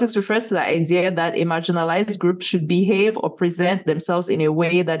respectability politics refers to the idea that a marginalized group should behave or present themselves in a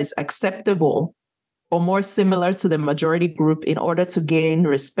way that is acceptable or more similar to the majority group in order to gain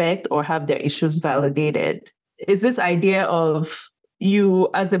respect or have their issues validated. Is this idea of you,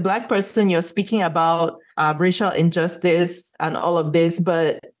 as a Black person, you're speaking about racial injustice and all of this,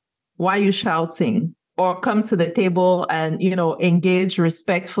 but why are you shouting? Or come to the table and, engage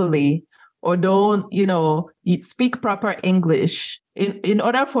respectfully, or don't, speak proper English. In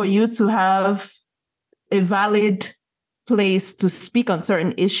order for you to have a valid place to speak on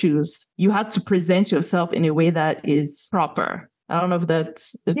certain issues, you have to present yourself in a way that is proper. I don't know if that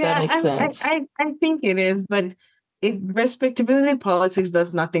makes sense. I think it is, but respectability politics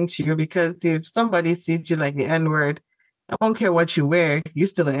does nothing to you, because if somebody sees you like the N-word, I don't care what you wear, you're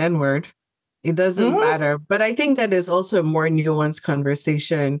still an N-word. It doesn't matter. But I think that there's also a more nuanced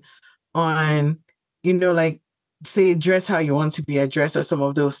conversation on, like, say, dress how you want to be addressed or some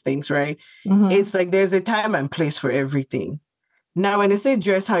of those things, right? It's like there's a time and place for everything. Now, when they say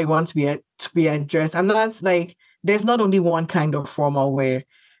dress how you want to be addressed, I'm not like, there's not only one kind of formal wear.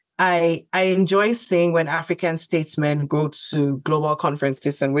 I enjoy seeing when African statesmen go to global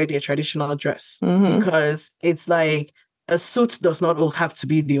conferences and wear their traditional dress, because it's like, a suit does not all have to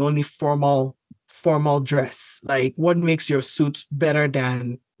be the only formal dress. Like, what makes your suit better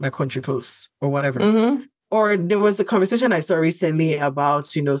than my country clothes or whatever? Mm-hmm. Or there was a conversation I saw recently about,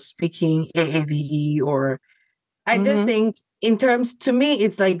 speaking AAVE, or I just Mm-hmm. think in terms, to me,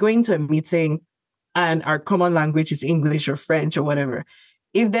 it's like going to a meeting and our common language is English or French or whatever.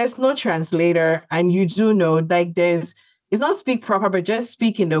 If there's no translator and you do know, like, it's not speak proper, but just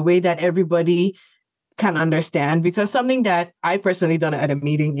speak in a way that everybody can understand. Because something that I personally done at a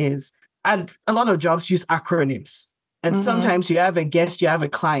meeting is a lot of jobs use acronyms. And Mm-hmm. sometimes you have a guest, you have a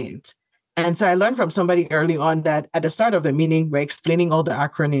client. And so I learned from somebody early on that at the start of the meeting, we're explaining all the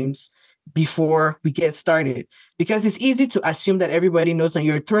acronyms before we get started. Because it's easy to assume that everybody knows, and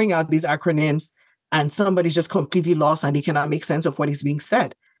you're throwing out these acronyms and somebody's just completely lost and they cannot make sense of what is being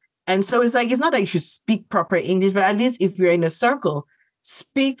said. And so it's like, it's not that you should speak proper English, but at least if you're in a circle,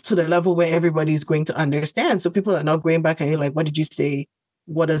 speak to the level where everybody is going to understand. So people are not going back and you're like, what did you say?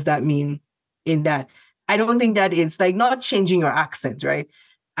 What does that mean in that? I don't think that it's like not changing your accent, right?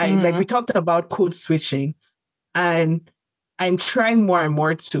 Like we Mm-hmm. talked about code switching, and I'm trying more and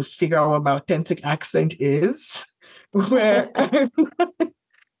more to figure out what my authentic accent is, where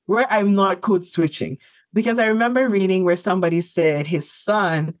I'm not code switching. Because I remember reading where somebody said his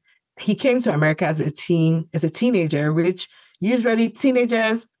son, he came to America as a teenager, which usually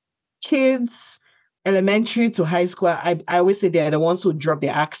teenagers, kids, elementary to high school, I always say they're the ones who drop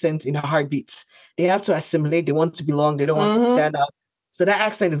their accent in a heartbeat. They have to assimilate, they want to belong, they don't want to Mm-hmm. stand up. So that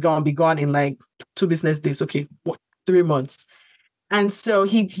accent is going to be gone in like 2 business days. Okay, what, 3 months? And so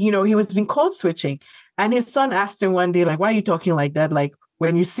he was being code switching. And his son asked him one day, like, why are you talking like that? Like,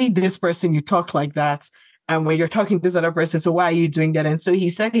 when you see this person, you talk like that. And when you're talking to this other person, so why are you doing that? And so he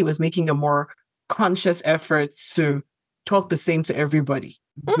said he was making a more conscious effort to talk the same to everybody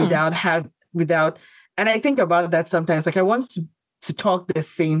Mm-hmm. without, and I think about that sometimes. Like, I want to talk the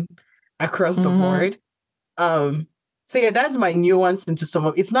same across the Mm-hmm. board. Um, so yeah, that's my nuance into some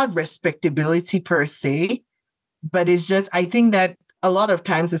of it's not respectability per se, but it's just, I think that a lot of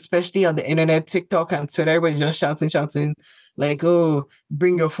times, especially on the internet, TikTok and Twitter, everybody's just shouting, like, oh,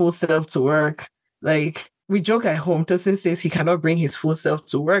 bring your full self to work. Like, we joke at home, Tosin says he cannot bring his full self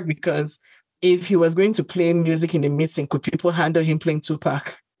to work because if he was going to play music in a meeting, could people handle him playing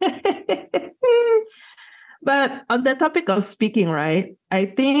Tupac? But on the topic of speaking, right? I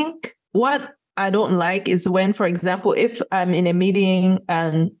think what I don't like is when, for example, if I'm in a meeting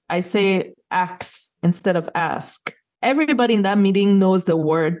and I say ask instead of ask, everybody in that meeting knows the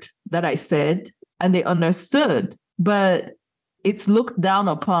word that I said and they understood, but it's looked down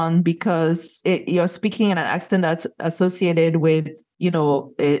upon because you're speaking in an accent that's associated with,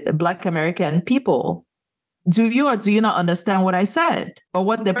 Black American people. Do you or do you not understand what I said or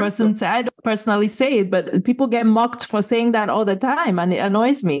what the First of person said? I don't personally say it, but people get mocked for saying that all the time and it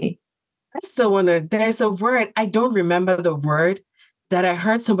annoys me. I still want to, there's a word, I don't remember the word that I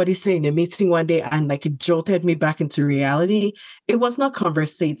heard somebody say in a meeting one day and like it jolted me back into reality. It was not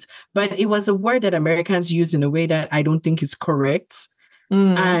conversate, but it was a word that Americans use in a way that I don't think is correct.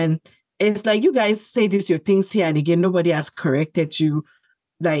 Mm. And it's like, you guys say this, your things here, and again, nobody has corrected you.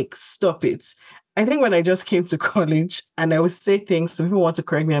 Like, stop it. I think when I just came to college and I would say things, so people want to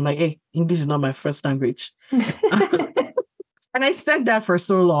correct me, I'm like, hey, English is not my first language. And I said that for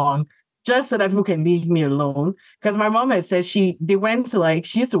so long, just so that people can leave me alone. Because my mom had said they went to like,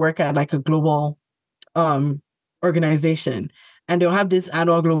 she used to work at like a global um organization, and they'll have these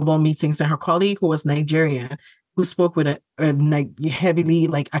annual global meetings. And her colleague, who was Nigerian, who spoke with a like heavily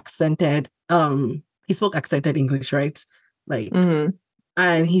like accented, he spoke accented English, right? Like, Mm.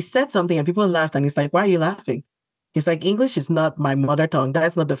 and he said something and people laughed, and he's like, why are you laughing? He's like, English is not my mother tongue.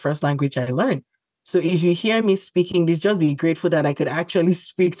 That's not the first language I learned. So if you hear me speaking, just be grateful that I could actually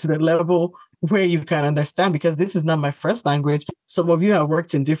speak to the level where you can understand, because this is not my first language. Some of you have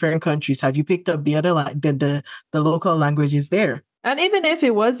worked in different countries. Have you picked up the other the local languages there? And even if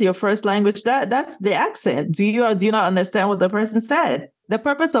it was your first language, that's the accent. Do you or do you not understand what the person said? The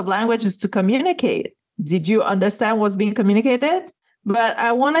purpose of language is to communicate. Did you understand what's being communicated? But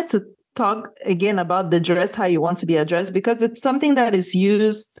I wanted to talk again about the dress, how you want to be addressed, because it's something that is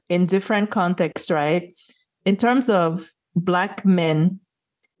used in different contexts, right? In terms of Black men,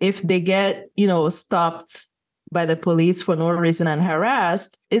 if they get, stopped by the police for no reason and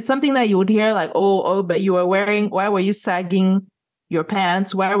harassed, it's something that you would hear like, oh, but why were you sagging your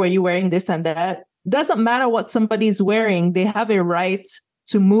pants? Why were you wearing this and that? Doesn't matter what somebody's wearing. They have a right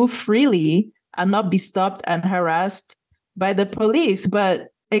to move freely and not be stopped and harassed by the police. But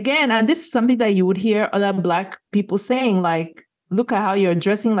again, and this is something that you would hear other Black people saying, like, look at how you're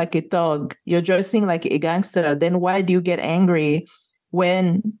dressing like a thug, you're dressing like a gangster, then why do you get angry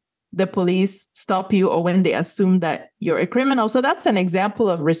when the police stop you or when they assume that you're a criminal? So that's an example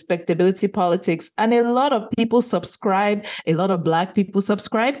of respectability politics. And a lot of people subscribe, a lot of Black people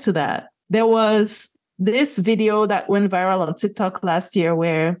subscribe to that. There was this video that went viral on TikTok last year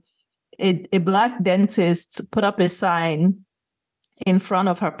where a Black dentist put up a sign in front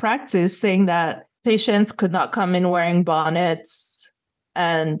of her practice saying that patients could not come in wearing bonnets.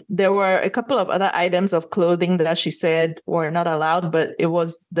 And there were a couple of other items of clothing that she said were not allowed, but it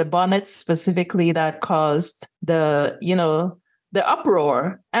was the bonnets specifically that caused the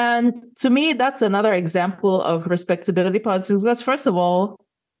uproar. And to me, that's another example of respectability politics, because first of all,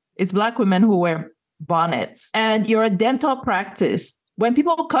 it's Black women who wear bonnets. And you're a dental practice. When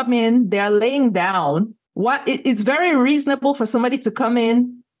people come in, they're laying down. It's very reasonable for somebody to come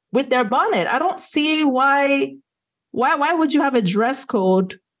in with their bonnet. I don't see why would you have a dress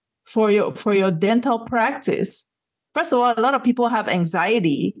code for your dental practice? First of all, a lot of people have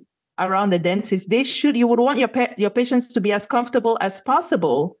anxiety around the dentist. You would want your patients to be as comfortable as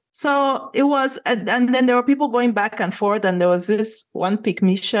possible. So it was, and then there were people going back and forth, and there was this one pick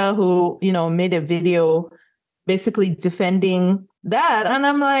Misha who, made a video basically defending that. And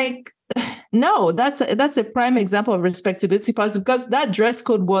I'm like, no, that's a prime example of respectability policy, because that dress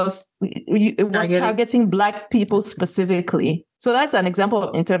code was targeting Black people specifically. So that's an example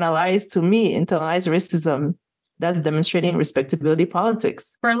of internalized racism that's demonstrating respectability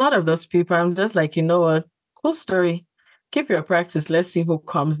politics. For a lot of those people, I'm just like, you know what? Cool story. Keep your practice. Let's see who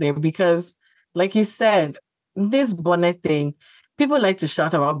comes there. Because like you said, this bonnet thing, people like to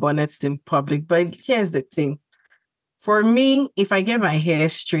shout about bonnets in public. But here's the thing. For me, if I get my hair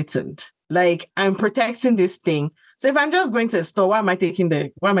straightened, like I'm protecting this thing. So if I'm just going to the store, why am I taking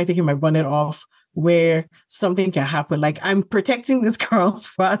my bonnet off where something can happen? Like I'm protecting these girls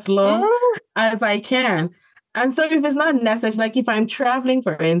for as long as I can. And so if it's not necessary, like if I'm traveling,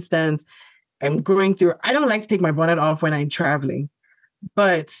 for instance, I don't like to take my bonnet off when I'm traveling,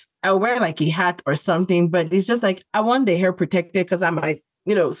 but I'll wear like a hat or something. But it's just like, I want the hair protected because I might,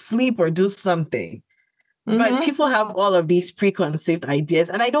 sleep or do something. But people have all of these preconceived ideas.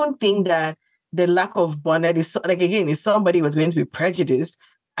 And I don't think that the lack of bonnet is like, again, if somebody was going to be prejudiced,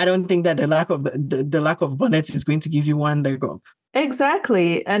 I don't think that the lack of bonnet is going to give you one leg up.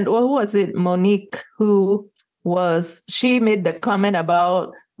 Exactly. And what was it? Monique, she made the comment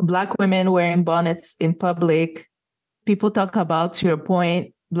about Black women wearing bonnets in public. People talk about, to your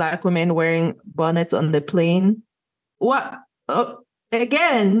point, Black women wearing bonnets on the plane.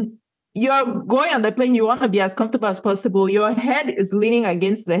 Again, you're going on the plane, you want to be as comfortable as possible. Your head is leaning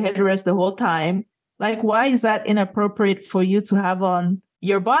against the headrest the whole time. Like, why is that inappropriate for you to have on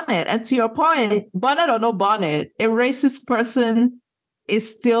your bonnet? And to your point, bonnet or no bonnet, a racist person is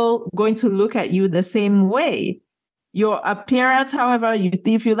still going to look at you the same way. Your appearance, however,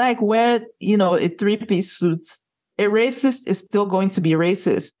 if you wear, a three-piece suit, a racist is still going to be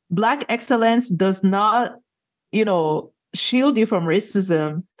racist. Black excellence does not, shield you from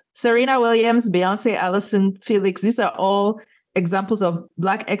racism. Serena Williams, Beyonce, Allyson Felix, these are all examples of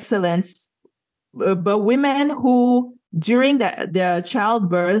Black excellence. But women who, during their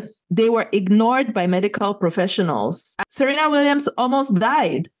childbirth, they were ignored by medical professionals. Serena Williams almost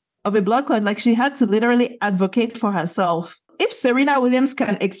died of a blood clot. Like, she had to literally advocate for herself. If Serena Williams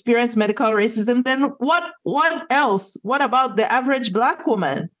can experience medical racism, then what else? What about the average Black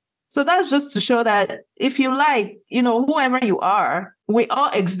woman? So that's just to show that if you whoever you are, we all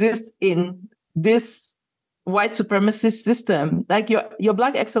exist in this white supremacist system. Like, your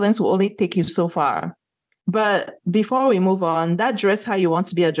Black excellence will only take you so far. But before we move on, that dress how you want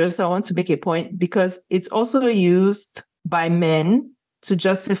to be addressed, I want to make a point, because it's also used by men to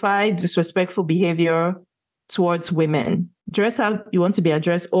justify disrespectful behavior towards women. Dress how you want to be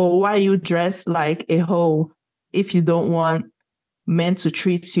addressed, or why you dress like a hoe if you don't want men to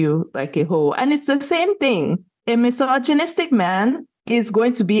treat you like a hoe. And it's the same thing. A misogynistic man is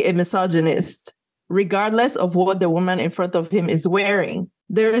going to be a misogynist, regardless of what the woman in front of him is wearing.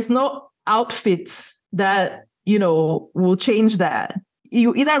 There is no outfit that, will change that.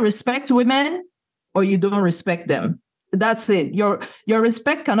 You either respect women or you don't respect them. That's it. Your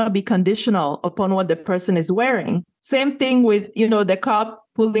respect cannot be conditional upon what the person is wearing. Same thing with, the cop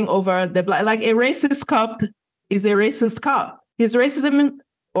pulling over the Black. Like, a racist cop is a racist cop. His racism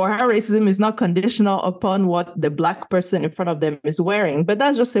or her racism is not conditional upon what the Black person in front of them is wearing. But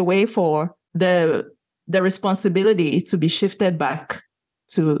that's just a way for the responsibility to be shifted back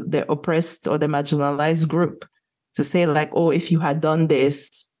to the oppressed or the marginalized group, to say if you had done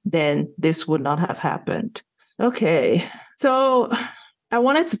this, then this would not have happened. Okay, So I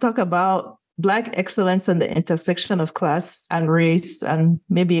wanted to talk about Black excellence and the intersection of class and race and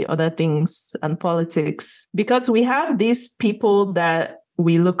maybe other things and politics, because we have these people that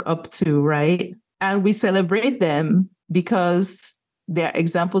we look up to, right? And we celebrate them because they're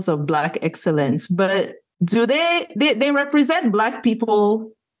examples of Black excellence. But do they represent Black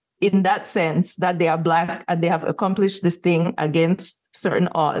people in that sense that they are Black and they have accomplished this thing against certain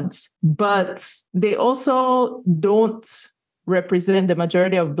odds, but they also don't represent the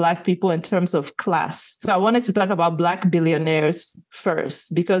majority of Black people in terms of class. So I wanted to talk about Black billionaires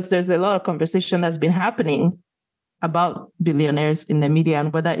first, because there's a lot of conversation that's been happening about billionaires in the media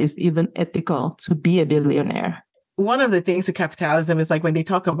and whether it's even ethical to be a billionaire. One of the things with capitalism is like when they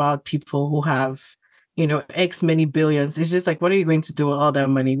talk about people who have, X many billions, it's just like, what are you going to do with all that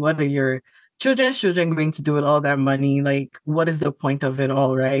money? What are your children's children going to do with all that money? Like, what is the point of it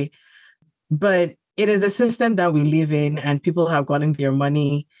all, right? But it is a system that we live in, and people have gotten their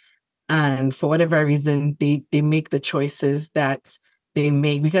money, and for whatever reason, they make the choices that they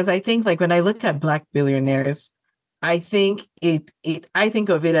make. Because I think, like, when I look at Black billionaires, I think I think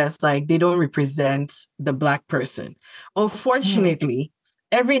of it as like they don't represent the Black person. Unfortunately,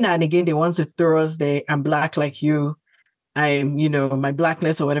 every now and again they want to throw us there. I'm Black like you. I'm, my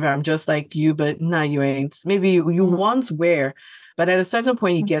Blackness or whatever. I'm just like you, but nah, you ain't. Maybe you once were, but at a certain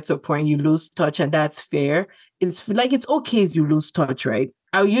point you get to a point you lose touch, and that's fair. It's like it's okay if you lose touch, right?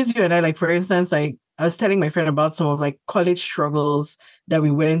 I'll use you and I, like, for instance, like I was telling my friend about some of like college struggles that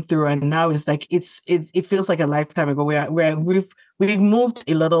we went through, and now it's like it feels like a lifetime ago where we've moved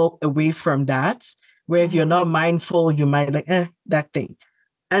a little away from that. Where if you're not mindful, you might like that thing.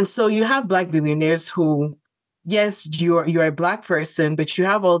 And so you have Black billionaires who, yes, you're a Black person, but you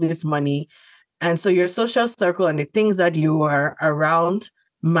have all this money, and so your social circle and the things that you are around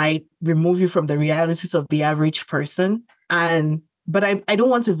might remove you from the realities of the average person. But I don't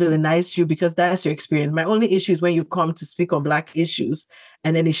want to villainize you because that's your experience. My only issue is when you come to speak on Black issues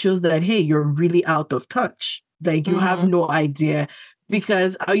and then it shows that, hey, you're really out of touch. Like you have no idea.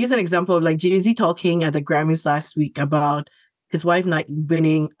 Because I'll use an example of like Jay-Z talking at the Grammys last week about his wife not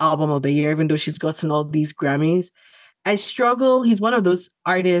winning album of the year, even though she's gotten all these Grammys. I struggle. He's one of those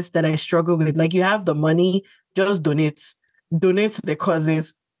artists that I struggle with. Like, you have the money, just donate to the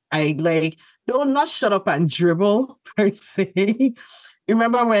causes. I like, don't not shut up and dribble per se.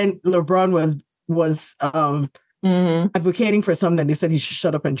 Remember when LeBron was advocating for something, they said he should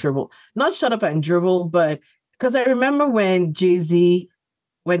shut up and dribble. Not shut up and dribble, but because I remember when Jay-Z,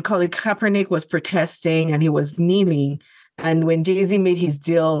 when Colin Kaepernick was protesting and he was kneeling, and when Jay-Z made his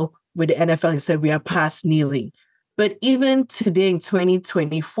deal with the NFL, he said, we are past kneeling. But even today in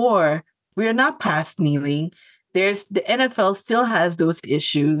 2024, we are not past kneeling. The NFL still has those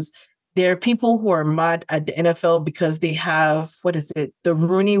issues. There are people who are mad at the NFL because they have, the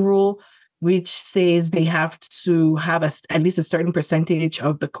Rooney Rule, which says they have to have at least a certain percentage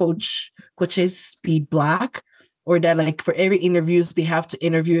of the coaches be Black, or that like for every interviews, they have to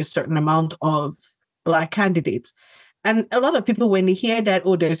interview a certain amount of Black candidates. And a lot of people, when they hear that,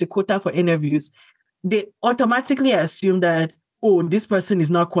 oh, there's a quota for interviews, they automatically assume that, oh, this person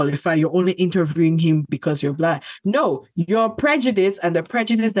is not qualified. You're only interviewing him because you're Black. No, your prejudice and the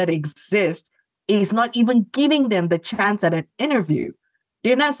prejudice that exist is not even giving them the chance at an interview.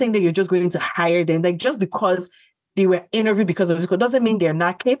 They're not saying that you're just going to hire them. Like, just because they were interviewed because of this doesn't mean they're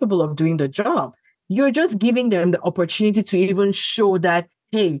not capable of doing the job. You're just giving them the opportunity to even show that,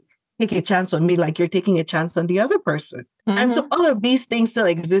 hey, take a chance on me like you're taking a chance on the other person. And so all of these things still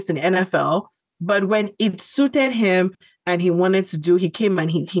exist in NFL. But when it suited him and he wanted to do, he came and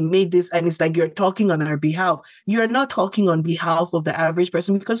he made this, and it's like, you're talking on our behalf. You're not talking on behalf of the average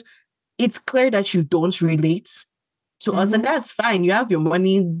person, because it's clear that you don't relate to us, and that's fine. You have your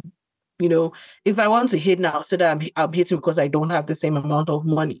money. If I want to hit now, so that I'm hitting because I don't have the same amount of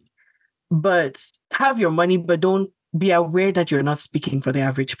money. But have your money, but don't be aware that you're not speaking for the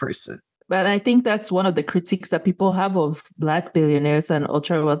average person. But I think that's one of the critiques that people have of Black billionaires and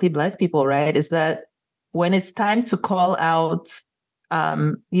ultra wealthy Black people, right? Is that when it's time to call out,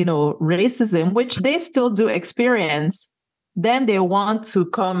 racism, which they still do experience, then they want to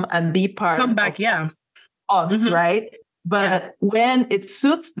come and be part come back, of us, right? But when it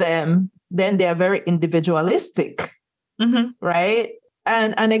suits them, then they're very individualistic, right?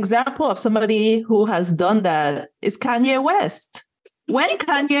 And an example of somebody who has done that is Kanye West. When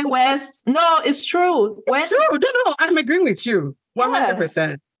Kanye West, no, it's true. It's true. No, I'm agreeing with you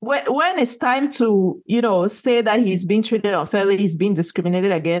 100%. When it's time to, say that he's being treated unfairly, he's being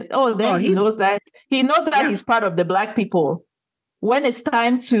discriminated against. Then he knows that he's part of the Black people. when it's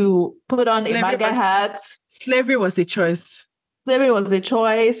time to put on a Slavery MAGA was, hat, slavery was a choice. slavery was a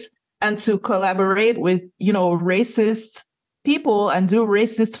choice, and to collaborate with, racist people and do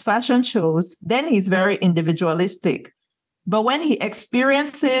racist fashion shows, then he's very individualistic. But when he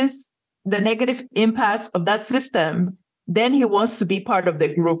experiences the negative impacts of that system, then he wants to be part of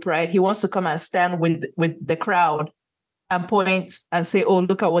the group, right? He wants to come and stand with the crowd and point and say, "Oh,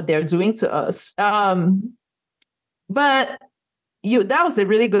 look at what they're doing to us." But that was a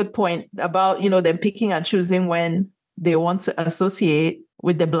really good point about, them picking and choosing when they want to associate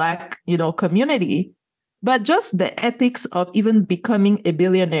with the Black, community. But just the ethics of even becoming a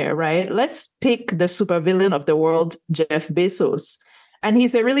billionaire, right? Let's pick the supervillain of the world, Jeff Bezos. And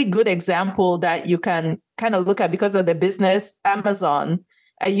he's a really good example that you can kind of look at because of the business, Amazon.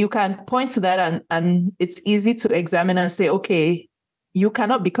 And you can point to that and it's easy to examine and say, okay, you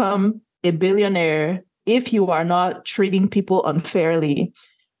cannot become a billionaire if you are not treating people unfairly,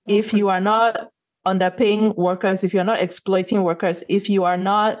 if you are not underpaying workers, if you're not exploiting workers, if you are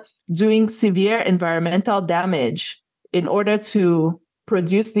not doing severe environmental damage in order to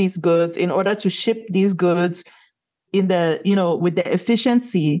produce these goods, in order to ship these goods in the, with the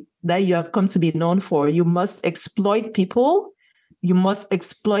efficiency that you have come to be known for. You must exploit people. You must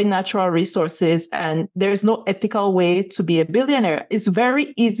exploit natural resources, and there's no ethical way to be a billionaire. It's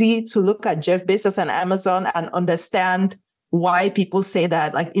very easy to look at Jeff Bezos and Amazon and understand why people say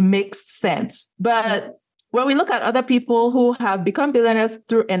that. Like, it makes sense. But when we look at other people who have become billionaires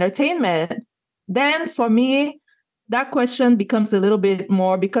through entertainment, then for me, that question becomes a little bit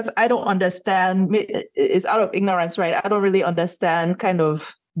more, because I don't understand. It's out of ignorance, right? I don't really understand kind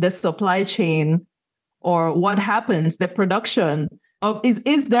of the supply chain or what happens, the production of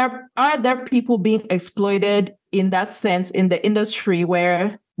are there people being exploited in that sense in the industry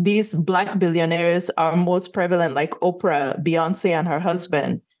where these Black billionaires are most prevalent, like Oprah, Beyonce, and her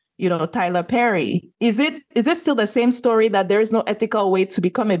husband, Tyler Perry? Is it still the same story that there is no ethical way to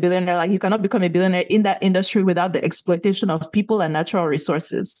become a billionaire? Like, you cannot become a billionaire in that industry without the exploitation of people and natural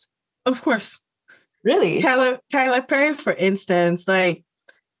resources? Of course. Really? Tyler Perry, for instance, like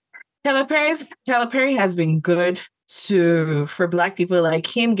Tyler Perry has been good for Black people, like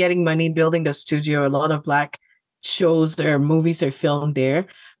him getting money, building the studio. A lot of Black shows or movies are filmed there,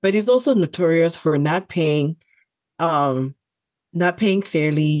 but he's also notorious for not paying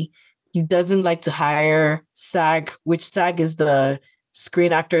fairly. He doesn't like to hire SAG, which SAG is the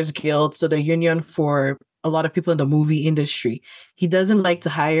Screen Actors Guild, so the union for a lot of people in the movie industry. He doesn't like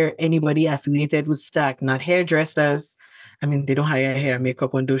to hire anybody affiliated with SAG, not hairdressers. I mean, they don't hire hair and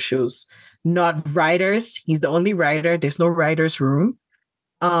makeup on those shows. Not writers. He's the only writer. There's no writer's room.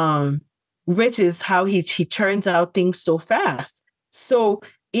 Which is how he turns out things so fast. So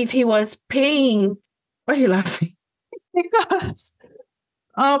if he was paying, why are you laughing? It's because,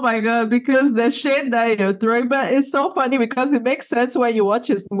 oh my God, because the shade that you're throwing, but it's so funny because it makes sense when you watch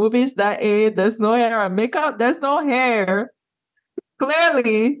his movies that there's no hair and makeup, there's no hair.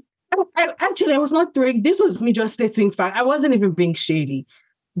 Clearly. I was not throwing, this was me just stating fact. I wasn't even being shady.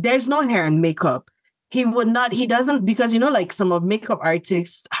 There's no hair and makeup. He doesn't, because, like some of makeup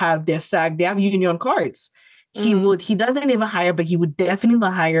artists have their SAG, they have union cards. He doesn't even hire, but he would definitely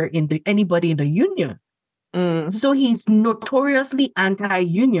not hire anybody in the union. So he's notoriously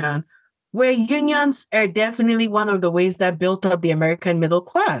anti-union, where unions are definitely one of the ways that built up the American middle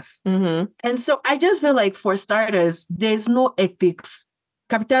class. And so I just feel like, for starters, there's no ethics.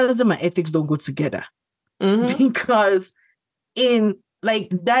 Capitalism and ethics don't go together. Because in like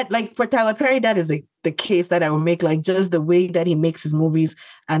that, like for Tyler Perry, that is the case that I would make, like just the way that he makes his movies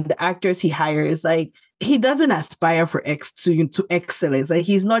and the actors he hires, like he doesn't aspire to excellence. Like,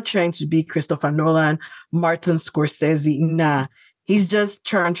 he's not trying to be Christopher Nolan, Martin Scorsese. Nah, he's just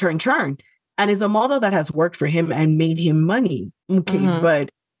churn. And it's a model that has worked for him and made him money. Okay, but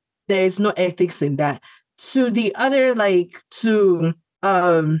there's no ethics in that. To the other,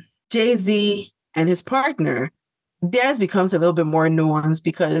 Jay-Z and his partner, theirs becomes a little bit more nuanced,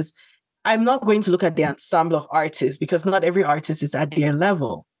 because I'm not going to look at the ensemble of artists, because not every artist is at their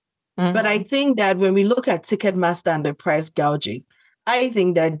level. But I think that when we look at Ticketmaster and the price gouging, I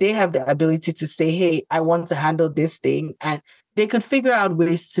think that they have the ability to say, hey, I want to handle this thing. And they could figure out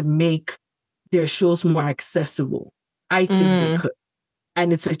ways to make their shows more accessible. I think they could.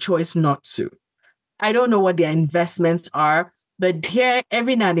 And it's a choice not to. I don't know what their investments are, but here,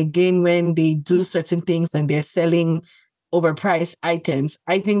 every now and again, when they do certain things and they're selling overpriced items,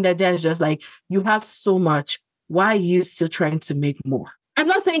 I think that that's just like, you have so much. Why are you still trying to make more? I'm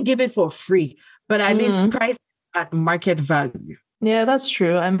not saying give it for free, but at least price at market value. Yeah, that's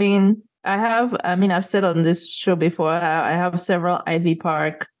true. I mean, I've said on this show before, I have several Ivy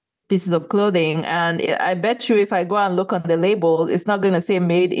Park pieces of clothing, and I bet you if I go and look on the label, it's not going to say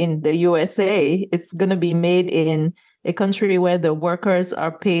made in the USA. It's going to be made in a country where the workers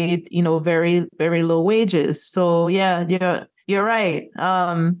are paid, very, very low wages. So yeah, you're right.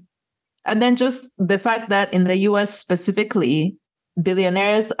 And then just the fact that in the US specifically,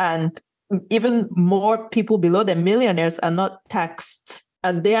 billionaires and even more people below the millionaires are not taxed.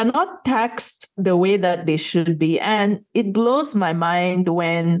 And they are not taxed the way that they should be. And it blows my mind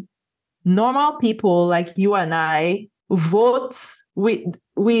when normal people like you and I vote.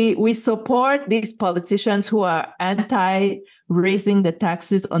 We support these politicians who are anti raising the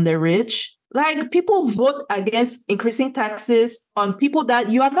taxes on the rich. Like, people vote against increasing taxes on people that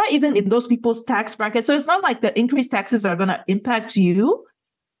you are not even in those people's tax bracket. So it's not like the increased taxes are going to impact you,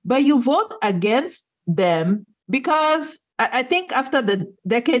 but you vote against them because I think after the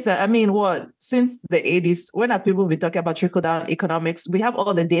decades, since the 80s, when are people be talking about trickle-down economics? We have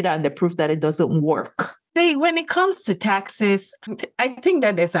all the data and the proof that it doesn't work. When it comes to taxes, I think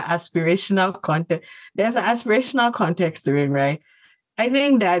that there's an aspirational context. There's an aspirational context to it, right? I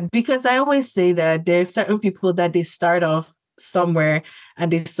think that because I always say that there's certain people that they start off somewhere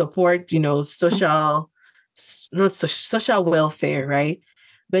and they support, social welfare, right?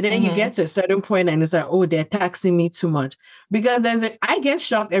 But then you get to a certain point and it's like, oh, they're taxing me too much. Because I get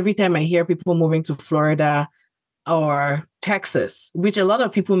shocked every time I hear people moving to Florida or Texas, which a lot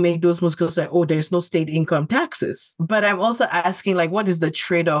of people make those moves because like, oh, there's no state income taxes. But I'm also asking, like, what is the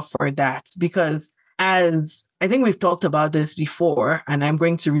trade-off for that? Because as I think we've talked about this before, and I'm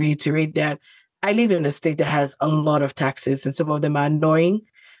going to reiterate that I live in a state that has a lot of taxes, and some of them are annoying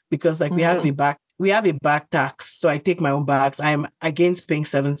because we have a bag tax. So I take my own bags. I'm against paying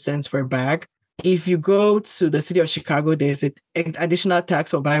 7 cents for a bag. If you go to the city of Chicago, there's an additional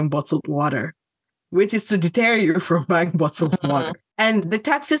tax for buying bottled water, which is to deter you from buying bottled water. And the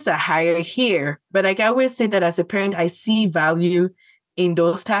taxes are higher here. But like I always say that as a parent, I see value in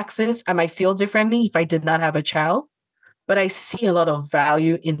those taxes. I might feel differently if I did not have a child, but I see a lot of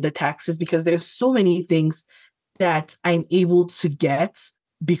value in the taxes because there's so many things that I'm able to get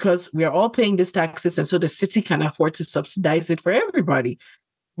because we are all paying these taxes. And so the city can afford to subsidize it for everybody.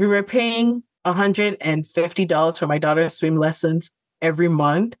 We were paying $150 for my daughter's swim lessons every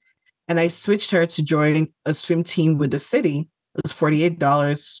month. And I switched her to join a swim team with the city. It was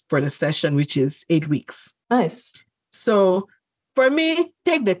 $48 for the session, which is 8 weeks. Nice. So for me,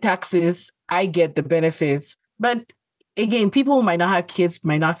 take the taxes, I get the benefits. But again, people who might not have kids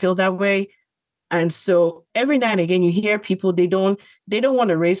might not feel that way. And so every now and again, you hear people, they don't want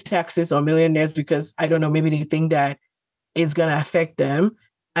to raise taxes on millionaires because, I don't know, maybe they think that it's going to affect them.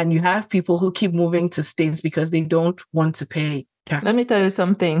 And you have people who keep moving to states because they don't want to pay taxes. Let me tell you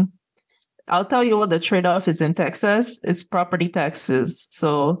something. I'll tell you what the trade-off is in Texas. It's property taxes.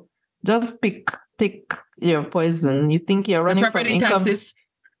 So just pick your poison. You think you're running from income taxes?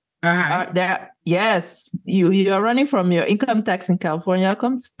 Yes, you are running from your income tax in California.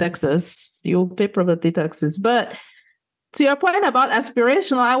 Come to Texas, you'll pay property taxes. But to your point about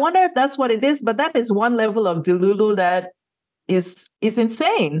aspirational, I wonder if that's what it is. But that is one level of delulu that is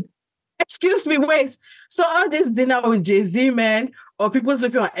insane. Excuse me, wait. So all this dinner with Jay-Z men or people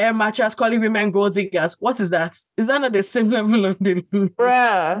sleeping on air mattress calling women gold diggers, what is that? Is that not the same level of delulu?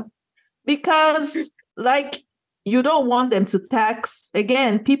 Bruh. Because you don't want them to tax,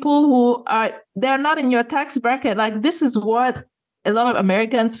 again, people who they're not in your tax bracket. Like, this is what a lot of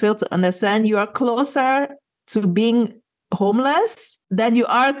Americans fail to understand. You are closer to being homeless than you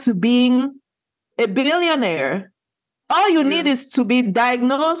are to being a billionaire. All you need is to be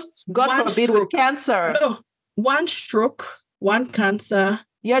diagnosed, God forbid, with cancer. No, one stroke, one cancer.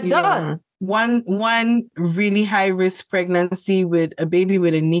 You're done. One really high risk pregnancy with a baby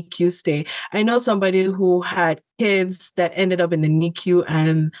with a NICU stay. I know somebody who had kids that ended up in the NICU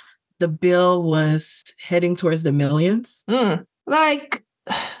and the bill was heading towards the millions.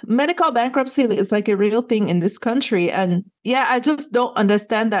 Medical bankruptcy is like a real thing in this country. And yeah, I just don't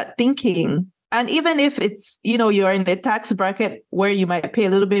understand that thinking. And even if it's, you're in a tax bracket where you might pay a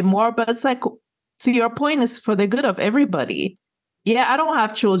little bit more, but it's like, to your point, it's for the good of everybody. Yeah, I don't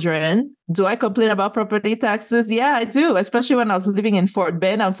have children. Do I complain about property taxes? Yeah, I do, especially when I was living in Fort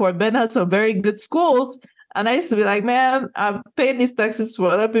Bend, and Fort Bend had some very good schools. And I used to be like, man, I'm paying these taxes for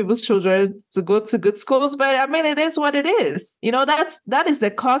other people's children to go to good schools. But I mean, it is what it is. That is the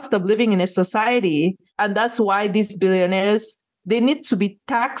cost of living in a society. And that's why these billionaires, they need to be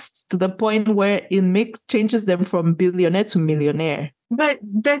taxed to the point where it changes them from billionaire to millionaire. But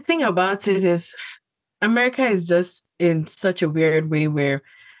the thing about it is, America is just in such a weird way where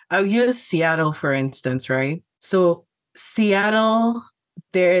I'll use Seattle, for instance, right? So Seattle,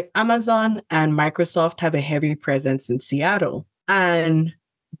 their Amazon and Microsoft have a heavy presence in Seattle. And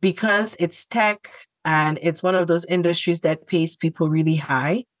because it's tech and it's one of those industries that pays people really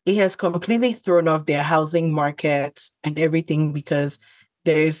high, it has completely thrown off their housing market and everything because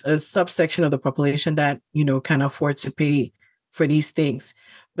there's a subsection of the population that, can afford to pay for these things.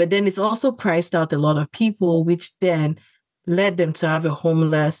 But then it's also priced out a lot of people, which then led them to have a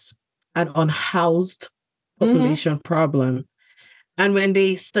homeless and unhoused Mm-hmm. population problem. And when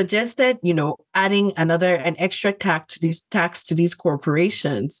they suggested, adding an extra tax to these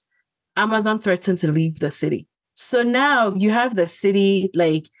corporations, Amazon threatened to leave the city. So now you have the city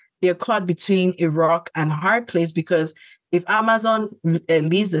like they're caught between a rock and a hard place because if Amazon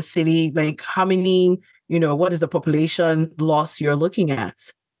leaves the city, like how many, what is the population loss you're looking at?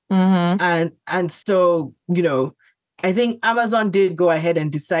 Mm-hmm. And so, I think Amazon did go ahead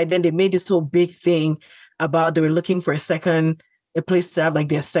and decide. Then they made this whole big thing about they were looking for a place to have like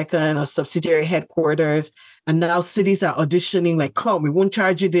their second or subsidiary headquarters. And now cities are auditioning like, come, we won't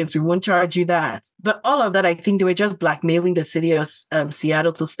charge you this, we won't charge you that. But all of that, I think they were just blackmailing the city of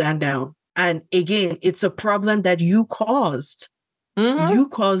Seattle to stand down. And again, it's a problem that you caused. Mm-hmm. You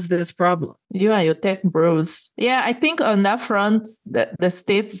caused this problem. You and your tech bros. Yeah, I think on that front, the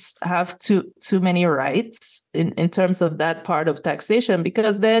states have too many rights in terms of that part of taxation.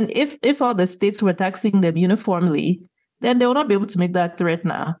 Because then, if all the states were taxing them uniformly, then they will not be able to make that threat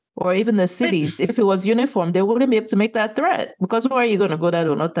now. Or even the cities, if it was uniform, they wouldn't be able to make that threat because where are you going to go that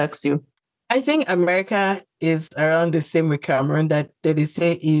will not tax you? I think America is around the same with Cameroon that they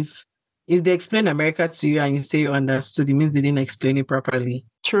say if they explain America to you and you say you understood, it means they didn't explain it properly.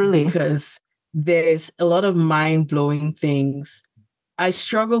 Truly. Because there's a lot of mind-blowing things. I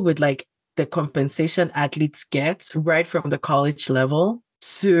struggle with like the compensation athletes get right from the college level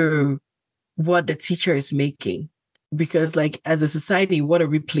to what the teacher is making. Because like as a society, what are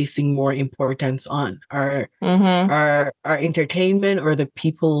we placing more importance on? Mm-hmm. Our entertainment or the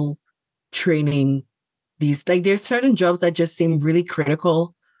people training these? Like there's certain jobs that just seem really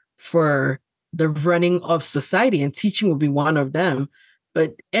critical for the running of society, and teaching will be one of them.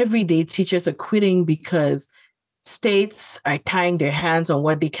 But every day teachers are quitting because states are tying their hands on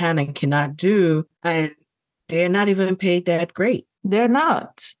what they can and cannot do, and they're not even paid that great. They're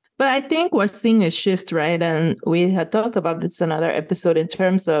not. But I think we're seeing a shift, right? And we had talked about this in another episode in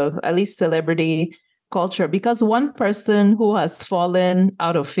terms of at least celebrity culture, because one person who has fallen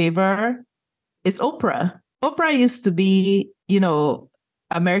out of favor is Oprah. Oprah used to be,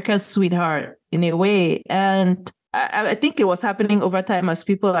 America's sweetheart in a way. And I think it was happening over time as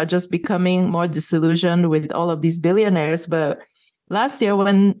people are just becoming more disillusioned with all of these billionaires. But last year,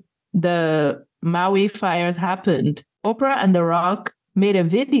 when the Maui fires happened, Oprah and The Rock made a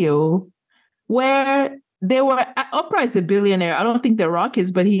video where Oprah is a billionaire. I don't think The Rock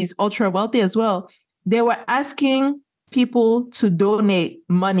is, but he's ultra wealthy as well. They were asking people to donate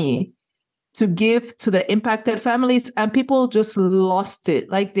money to give to the impacted families, and people just lost it.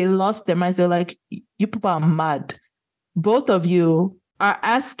 Like they lost their minds. They're like, you people are mad. Both of you are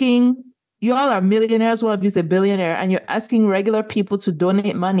asking, you all are millionaires, one of you is a billionaire, and you're asking regular people to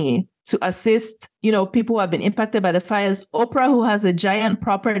donate money to assist, people who have been impacted by the fires. Oprah, who has a giant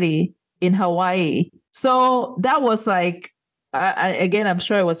property in Hawaii. So that was like, again, I'm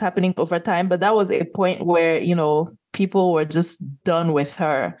sure it was happening over time, but that was a point where, people were just done with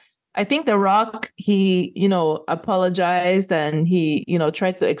her. I think The Rock, he, apologized and he,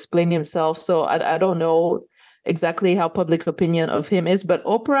 tried to explain himself. So I don't know exactly how public opinion of him is, but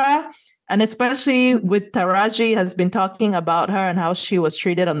Oprah, and especially with Taraji, has been talking about her and how she was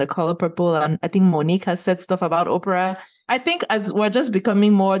treated on The Color Purple. And I think Monique has said stuff about Oprah. I think as we're just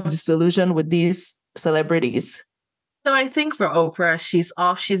becoming more disillusioned with these celebrities. So I think for Oprah,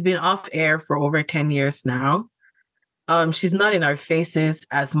 she's been off air for over 10 years now. She's not in our faces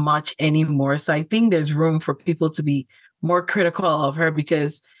as much anymore. So I think there's room for people to be more critical of her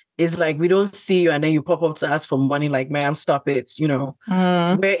because it's like we don't see you and then you pop up to ask for money like, ma'am, stop it,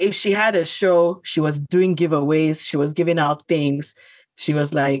 Where if she had a show, she was doing giveaways, she was giving out things. She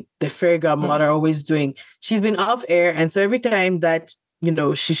was like the fairy godmother always doing. She's been off air. And so every time that,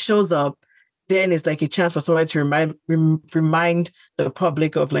 she shows up, then it's like a chance for someone to remind the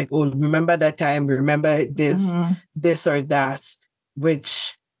public of like, oh, remember that time, remember this or that,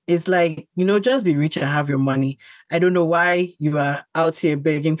 which is like, just be rich and have your money. I don't know why you are out here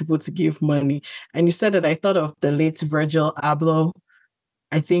begging people to give money. And you said that, I thought of the late Virgil Abloh,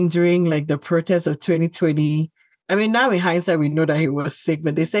 I think during like the protests of 2020. I mean, now in hindsight, we know that he was sick,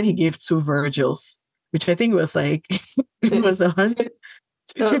 but they said he gave 2 Virgils, which I think was like, it was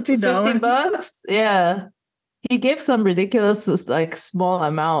 $50. $50. Yeah. He gave some ridiculous, like small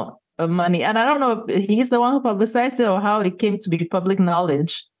amount of money. And I don't know if he's the one who publicized it or how it came to be public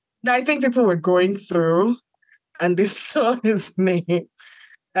knowledge. I think people were going through and they saw his name.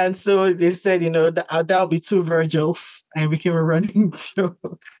 And so they said, that'll be two Virgils, and it became a running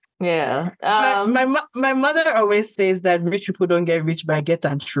joke. Yeah. My mother always says that rich people don't get rich by get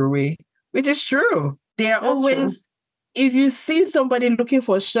and throw away, which is true. They are always, if you see somebody looking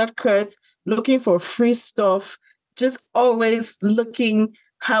for shortcuts, looking for free stuff, just always looking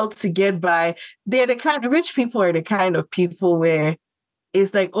how to get by. Rich people are the kind of people where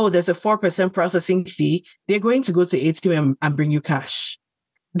it's like, oh, there's a 4% processing fee. They're going to go to ATM and bring you cash.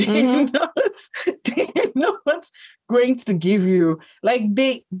 They're not going to give you, like,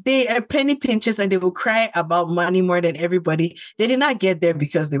 they are penny pinchers and they will cry about money more than everybody. They did not get there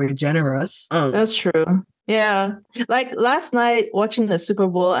because they were generous. That's true. Yeah. Like last night watching the Super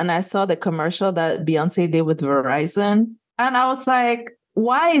Bowl and I saw the commercial that Beyonce did with Verizon. And I was like,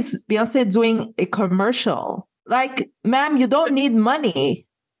 why is Beyonce doing a commercial? Like, ma'am, you don't need money.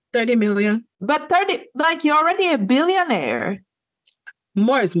 30 million. But you're already a billionaire.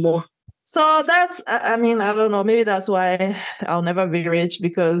 More is more. So that's, I don't know. Maybe that's why I'll never be rich,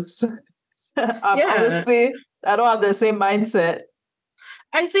 because honestly, I don't have the same mindset.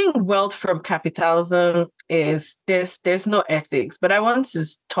 I think wealth from capitalism is there's no ethics. But I want to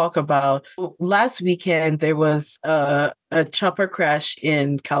talk about last weekend, there was a chopper crash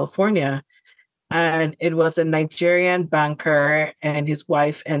in California. And it was a Nigerian banker and his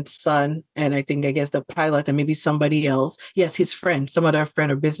wife and son, and I guess the pilot and maybe somebody else. Yes, his friend, some other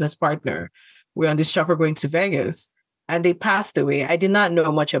friend or business partner, were on this chopper going to Vegas, and they passed away. I did not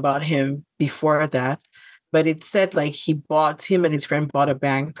know much about him before that, but it said like him and his friend bought a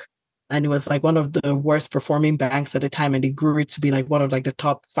bank, and it was like one of the worst performing banks at the time, and they grew it to be like one of like the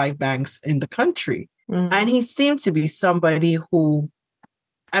top 5 banks in the country. Mm-hmm. And he seemed to be somebody who,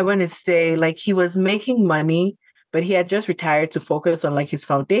 I want to say, like, he was making money, but he had just retired to focus on like his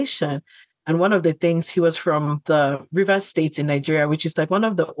foundation. And one of the things, he was from the River State in Nigeria, which is like one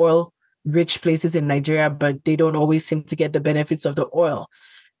of the oil rich places in Nigeria, but they don't always seem to get the benefits of the oil.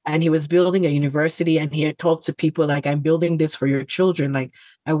 And he was building a university, and he had talked to people like, I'm building this for your children. Like,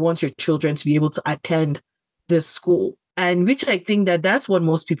 I want your children to be able to attend this school. And which I think that's what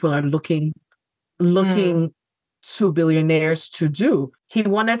most people are looking to billionaires to do. He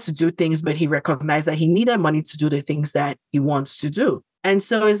wanted to do things, but he recognized that he needed money to do the things that he wants to do. And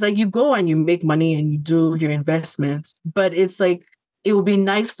so it's like you go and you make money and you do your investments, but it's like it would be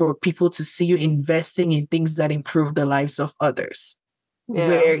nice for people to see you investing in things that improve the lives of others. Yeah.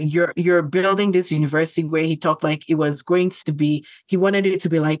 Where you're building this university where he talked like it was going to be, he wanted it to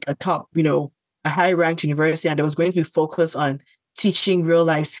be like a top, a high-ranked university, and it was going to be focused on teaching real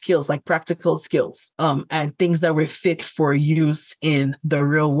life skills, like practical skills, and things that were fit for use in the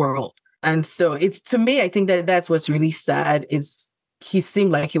real world. And so it's, to me, I think that's what's really sad is he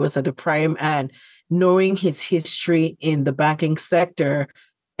seemed like he was at the prime, and knowing his history in the banking sector,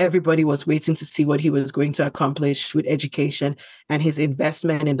 everybody was waiting to see what he was going to accomplish with education and his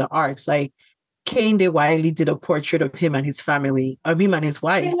investment in the arts. Like Kehinde Wiley did a portrait of him and his family, of him and his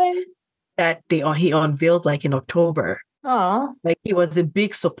wife, that he unveiled like in October. Oh, like he was a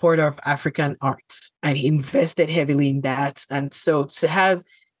big supporter of African art, and he invested heavily in that. And so to have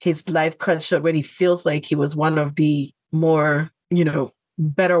his life cut short when he feels like he was one of the more,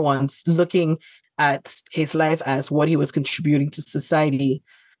 better ones, looking at his life as what he was contributing to society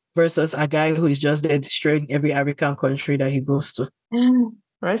versus a guy who is just there destroying every African country that he goes to.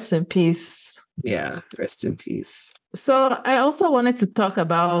 Rest in peace. Yeah, rest in peace. So I also wanted to talk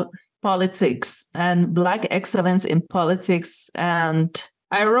about politics and Black excellence in politics. And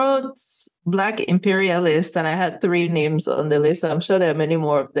I wrote Black imperialists, and I had 3 names on the list. I'm sure there are many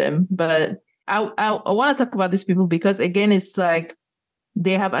more of them, but I want to talk about these people because, again, it's like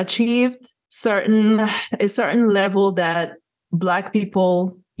they have achieved a certain level that Black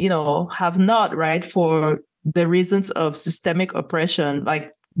people, have not, right, for the reasons of systemic oppression.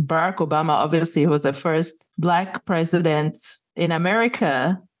 Like Barack Obama, obviously, was the first Black president in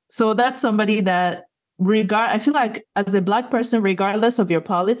America. So that's somebody that I feel like as a Black person, regardless of your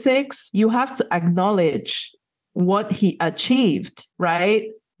politics, you have to acknowledge what he achieved, right?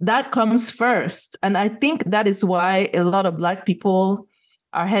 That comes first. And I think that is why a lot of Black people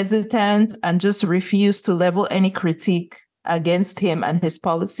are hesitant and just refuse to level any critique against him and his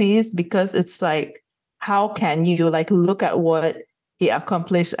policies, because it's like, how can you look at what he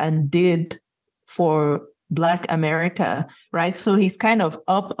accomplished and did for Black America, right? So he's kind of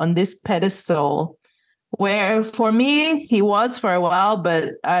up on this pedestal Where for me, he was for a while,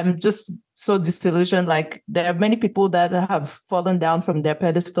 but I'm just so disillusioned. Like there are many people that have fallen down from their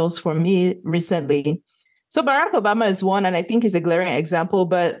pedestals for me recently. So Barack Obama is one, and I think he's a glaring example.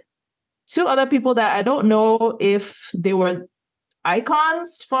 But two other people that I don't know if they were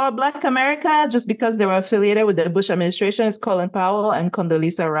icons for Black America just because they were affiliated with the Bush administration is Colin Powell and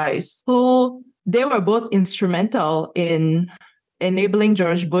Condoleezza Rice, who they were both instrumental in enabling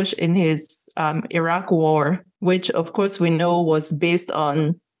George Bush in his Iraq war, which of course we know was based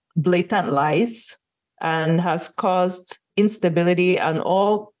on blatant lies and has caused instability and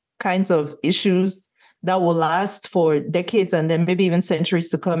all kinds of issues that will last for decades and then maybe even centuries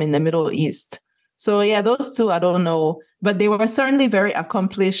to come in the Middle East. So yeah, those two, I don't know, but they were certainly very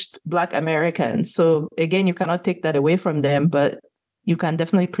accomplished Black Americans. So again, you cannot take that away from them, but you can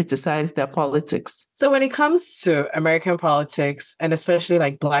definitely criticize their politics. So when it comes to American politics, and especially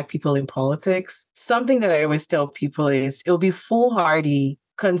like Black people in politics, something that I always tell people is it'll be foolhardy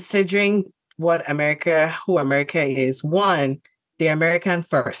considering who America is. One, they're American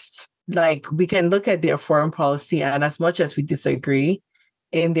first. Like we can look at their foreign policy, and as much as we disagree,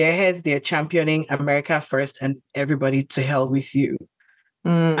 in their heads, they're championing America first and everybody to hell with you.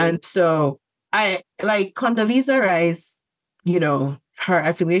 And so I like Condoleezza Rice, her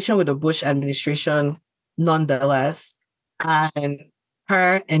affiliation with the Bush administration, nonetheless, and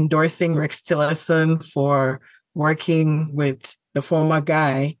her endorsing Rex Tillerson for working with the former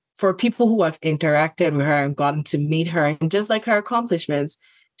guy. For people who have interacted with her and gotten to meet her, and just like her accomplishments,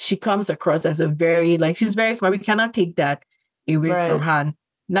 she comes across as she's very smart. We cannot take that away from her.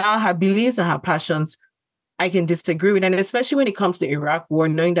 Now, her beliefs and her passions, I can disagree with, and especially when it comes to Iraq war,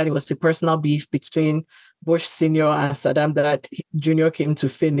 knowing that it was a personal beef between Bush Sr. and Saddam that Jr. came to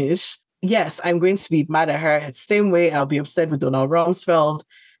finish. Yes, I'm going to be mad at her. Same way I'll be upset with Donald Rumsfeld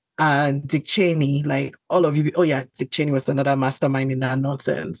and Dick Cheney. Like all of you, oh yeah, Dick Cheney was another mastermind in that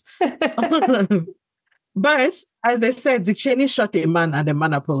nonsense. But as I said, Dick Cheney shot a man and the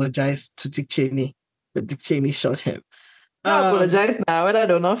man apologized to Dick Cheney, but Dick Cheney shot him. I apologize now when I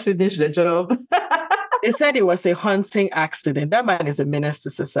do not finish the job. They said it was a hunting accident. That man is a menace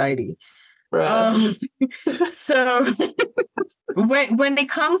to society. Right. So when it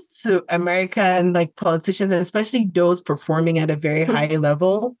comes to American like politicians, and especially those performing at a very high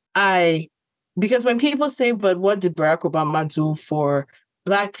level, because when people say, but what did Barack Obama do for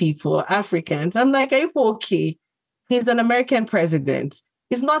Black people, Africans? I'm like, are you okay? He's an American president.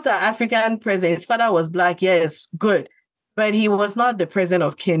 He's not an African president. His father was Black. Yes, good. But he was not the president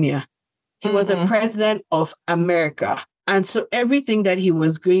of Kenya. He was the president of America. And so everything that he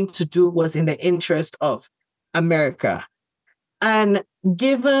was going to do was in the interest of America. And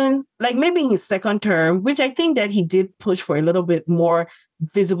given, like maybe in his second term, which I think that he did push for a little bit more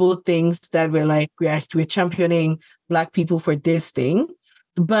visible things that were like, we're championing Black people for this thing.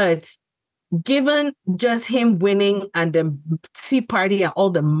 But given just him winning and the Tea Party and all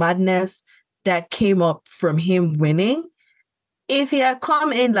the madness that came up from him winning, if he had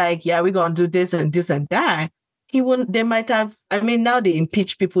come in like, yeah, we're going to do this and this and that, he wouldn't, they might have, now they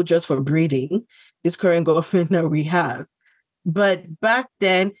impeach people just for breeding, this current government that we have. But back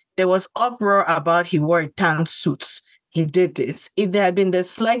then, there was uproar about he wore tan suits. He did this. If there had been the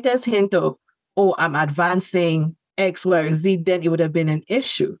slightest hint of, oh, I'm advancing X, Y, or Z, then it would have been an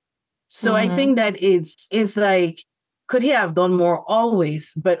issue. So I think that it's like, could he have done more?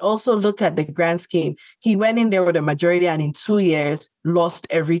 Always, but also look at the grand scheme. He went in there with a majority and in 2 years lost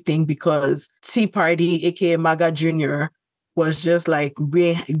everything because Tea Party, aka MAGA Jr., was just like,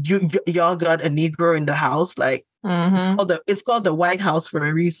 y'all got a Negro in the house. Like it's called the White House for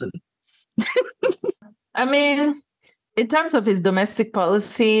a reason. In terms of his domestic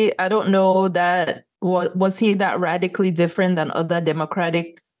policy, I don't know that was he that radically different than other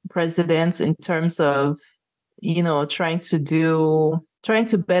Democratic presidents in terms of trying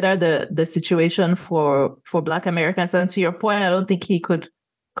to better the situation for Black Americans. And to your point, I don't think he could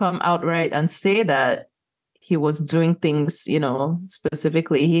come outright and say that he was doing things,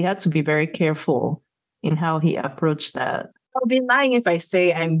 specifically. He had to be very careful in how he approached that. I'll be lying if I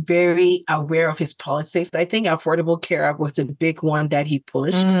say I'm very aware of his politics. I think Affordable Care Act was a big one that he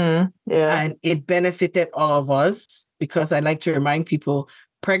pushed. And it benefited all of us because I like to remind people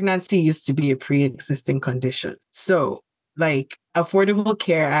pregnancy used to be a pre-existing condition. So like Affordable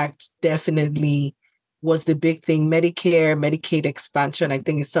Care Act definitely was the big thing. Medicare, Medicaid expansion, I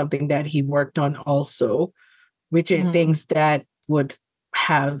think is something that he worked on also, which are things that would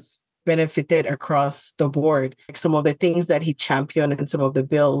have benefited across the board. Like some of the things that he championed and some of the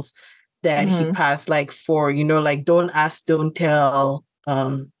bills that he passed, like for, like don't ask, don't tell,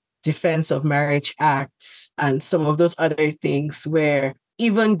 Defense of Marriage Act and some of those other things where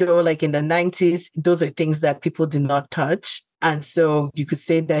even though like in the 90s, those are things that people did not touch. And so you could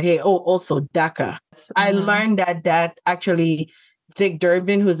say that, hey, oh, also DACA. I learned that actually Dick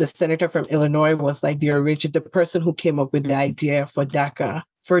Durbin, who's the senator from Illinois, was like the person who came up with the idea for DACA.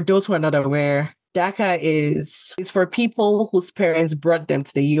 For those who are not aware, DACA is for people whose parents brought them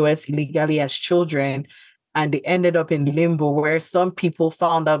to the US illegally as children, and they ended up in limbo, where some people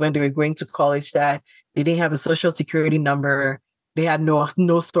found out when they were going to college that they didn't have a social security number. They had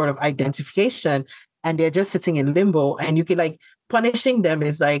no sort of identification, and they're just sitting in limbo. And you could like punishing them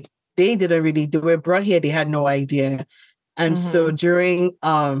is like they were brought here, they had no idea. And so during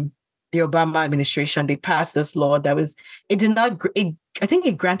the Obama administration, they passed this law that I think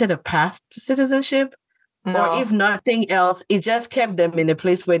it granted a path to citizenship, or if nothing else, it just kept them in a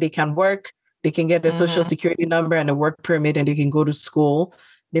place where they can work, they can get a social security number and a work permit, and they can go to school.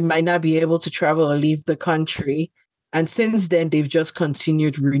 They might not be able to travel or leave the country. And since then, they've just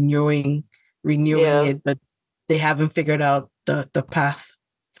continued renewing it, but they haven't figured out the path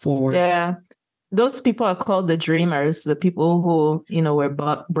forward. Yeah. Those people are called the dreamers, the people who, were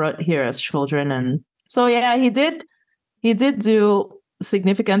brought here as children. And so, yeah, he did do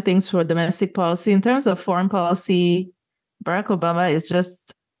significant things for domestic policy. In terms of foreign policy, Barack Obama is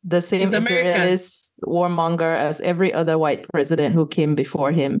just the same imperialist warmonger as every other white president who came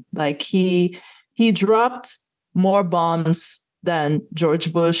before him. Like he dropped more bombs than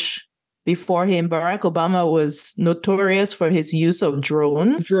George Bush before him. Barack Obama was notorious for his use of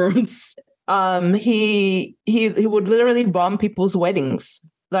drones. He would literally bomb people's weddings,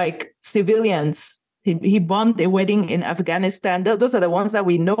 like civilians. He bombed a wedding in Afghanistan. Those are the ones that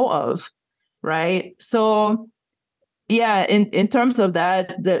we know of, right? So, yeah, in terms of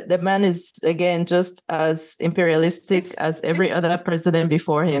that, the man is, again, just as imperialistic as every other president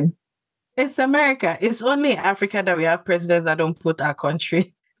before him. It's America. It's only Africa that we have presidents that don't put our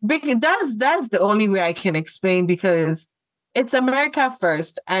country. That's the only way I can explain, because it's America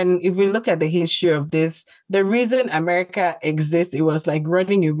first. And if we look at the history of this, the reason America exists, it was like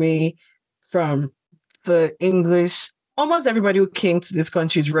running away from the English. Almost everybody who came to this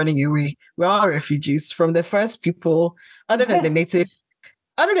country is running away. We're all refugees from the first people, other than the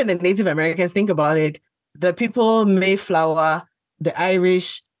Native Americans. Think about it. The people, Mayflower, the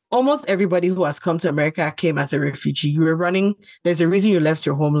Irish, almost everybody who has come to America came as a refugee. You were running. There's a reason you left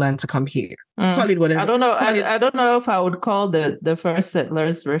your homeland to come here. Call it whatever. I don't know. I don't know if I would call the first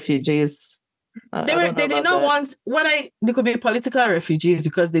settlers refugees. They did not want they could be political refugees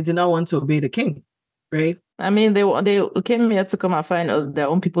because they did not want to obey the king, right? I mean, they came here to come and find their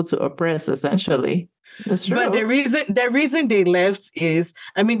own people to oppress, essentially. That's true. But the reason they left is,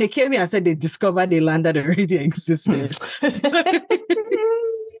 I mean, they came here and said they discovered a land that already existed.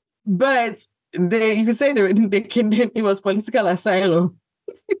 But you could say it was political asylum.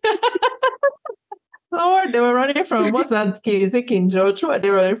 Lord, they were running from, what's that? Is it King George? What are they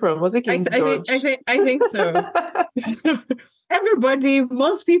running from? Was it King George? I think so.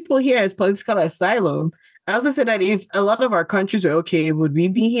 Most people here is political asylum. I also said that if a lot of our countries were okay, would we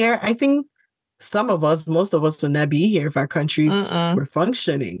be here? I think most of us would not be here if our countries were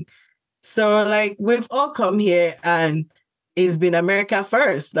functioning. So like we've all come here and it's been America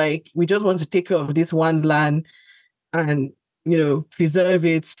first. Like we just want to take care of this one land and, preserve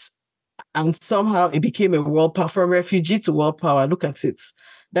it. And somehow it became a world power, from refugee to world power. Look at it.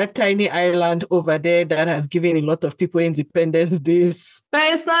 That tiny island over there that has given a lot of people independence days. But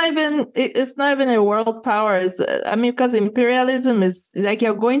it's not even a world power. Because imperialism is like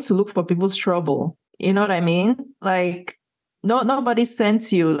you're going to look for people's trouble. You know what I mean? Like nobody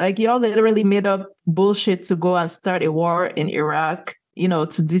sent you. Like y'all literally made up bullshit to go and start a war in Iraq, to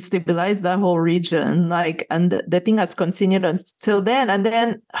destabilize that whole region. Like, and the thing has continued until then. And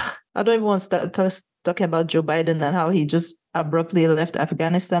then I don't even want to start talking about Joe Biden and how he just abruptly left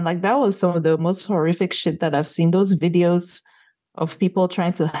Afghanistan. Like that was some of the most horrific shit that I've seen. Those videos of people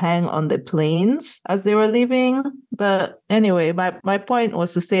trying to hang on the planes as they were leaving. But anyway, my point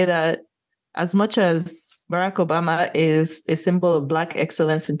was to say that as much as Barack Obama is a symbol of Black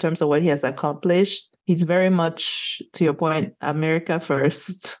excellence in terms of what he has accomplished, he's very much, to your point, America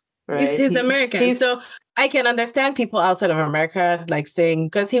first. Right? He's American. So I can understand people outside of America like saying,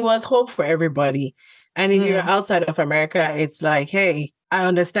 because he was hope for everybody. And if you're outside of America, it's like, hey, I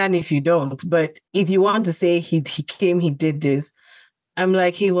understand if you don't. But if you want to say he came, he did this, I'm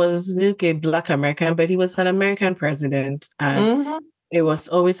like, he was a Black American, but he was an American president. And it was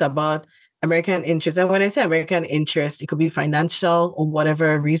always about American interests. And when I say American interests, it could be financial or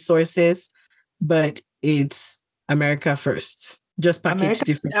whatever resources, but it's America first. just packaged America,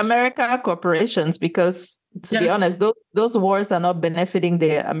 different. America corporations, because to be Yes. honest, those wars are not benefiting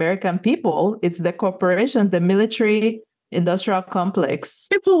the American people. It's the corporations, the military industrial complex.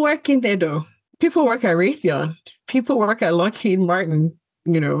 People work in there though. People work at Raytheon. People work at Lockheed Martin,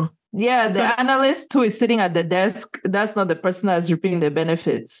 Yeah, the So, analyst who is sitting at the desk, that's not the person that's reaping the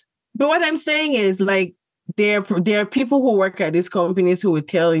benefits. but what I'm saying is, like, there are people who work at these companies who will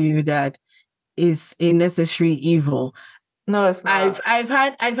tell you that it's a necessary evil. No, it's not. I've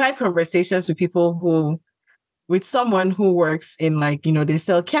had conversations with someone who works in, like, they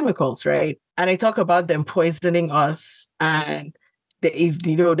sell chemicals, right? And I talk about them poisoning us and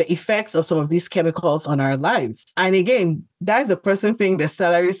the effects of some of these chemicals on our lives. And again, that's the person paying the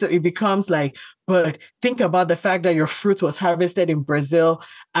salary. So it becomes like, but think about the fact that your fruit was harvested in Brazil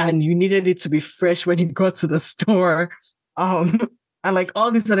and you needed it to be fresh when it got to the store. And like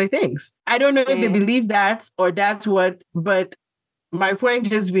all these other things. I don't know if they believe that or that's what, but my point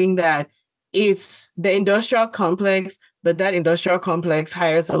just being that it's the industrial complex, but that industrial complex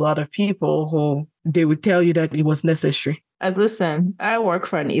hires a lot of people who they would tell you that it was necessary. As listen, I work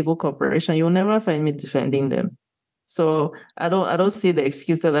for an evil corporation. You'll never find me defending them. So I don't see the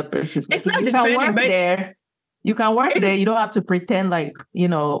excuse that person. It's not you defending, can work but there. You can work there. You don't have to pretend like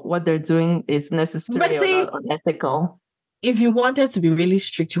what they're doing is necessary or not unethical. If you wanted to be really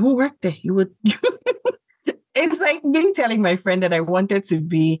strict, you won't work there. You would. It's like me telling my friend that I wanted to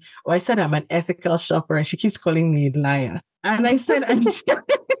be, or I said I'm an ethical shopper, and she keeps calling me a liar. And I said,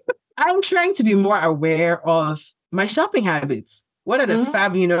 I'm trying to be more aware of my shopping habits. What are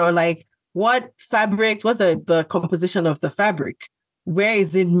the like what fabric, what's the composition of the fabric? Where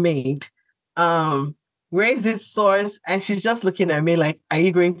is it made? Where is it sourced? And she's just looking at me like, are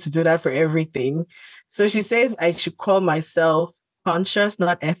you going to do that for everything? So she says I should call myself conscious,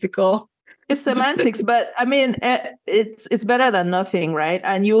 not ethical. It's semantics, but I mean, it's better than nothing, right?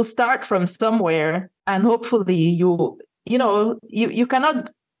 And you'll start from somewhere, and hopefully you cannot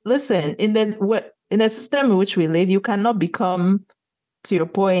listen in the system in which we live. You cannot become, to your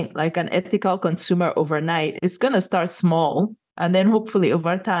point, like an ethical consumer overnight. It's going to start small, and then hopefully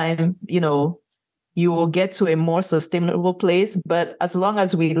over time, you will get to a more sustainable place. But as long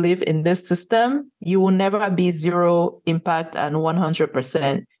as we live in this system, you will never be zero impact and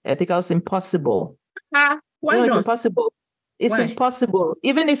 100% ethical. It's impossible. Why not? It's impossible. It's impossible.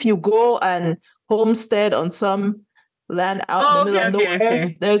 Even if you go and homestead on some land out in the middle of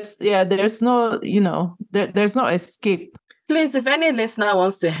nowhere, there's no, there's no escape. Please, if any listener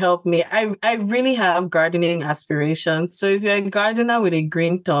wants to help me, I really have gardening aspirations. So if you're a gardener with a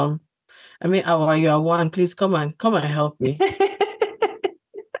green thumb, I mean, you are one. Please come and help me.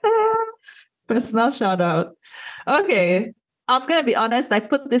 Personal shout out. Okay. I'm going to be honest. I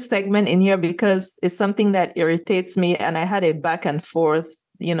put this segment in here because it's something that irritates me. And I had a back and forth,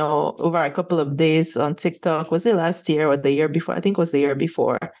 over a couple of days on TikTok. Was it last year or the year before? I think it was the year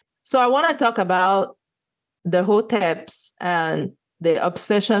before. So I want to talk about the Hoteps and the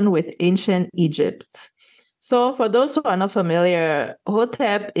obsession with ancient Egypt. So for those who are not familiar,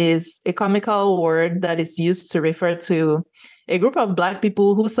 Hotep is a comical word that is used to refer to a group of Black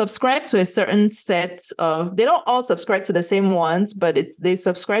people who subscribe to a certain set of, they don't all subscribe to the same ones, but they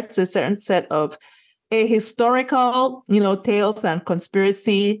subscribe to a certain set of a historical, tales and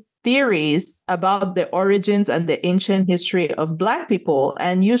conspiracy theories about the origins and the ancient history of Black people.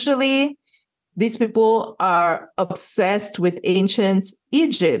 And usually these people are obsessed with ancient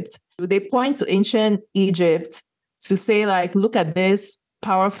Egypt. They point to ancient Egypt to say, like, look at this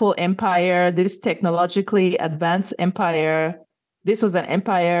powerful empire, this technologically advanced empire. This was an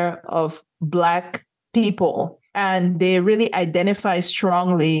empire of Black people. And they really identify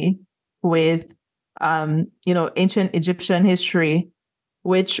strongly with, ancient Egyptian history,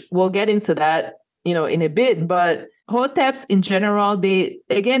 which we'll get into that, in a bit. But Hoteps in general, they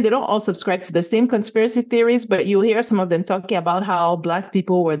don't all subscribe to the same conspiracy theories, but you'll hear some of them talking about how Black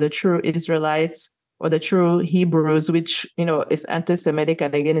people were the true Israelites or the true Hebrews, which, is anti-Semitic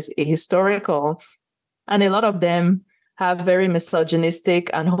and again is ahistorical. And a lot of them have very misogynistic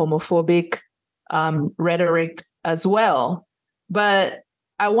and homophobic rhetoric as well. But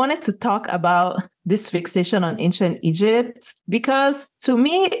I wanted to talk about this fixation on ancient Egypt because to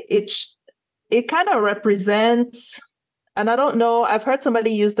me, it kind of represents, and I don't know, I've heard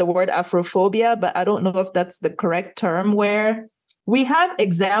somebody use the word Afrophobia, but I don't know if that's the correct term, where we have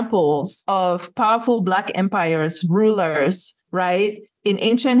examples of powerful Black empires, rulers, right, in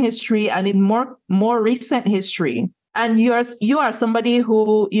ancient history and in more recent history. And you are somebody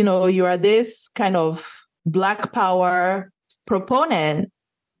who, you are this kind of Black power proponent,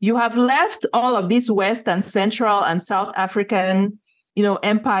 You have left all of these West and Central and South African,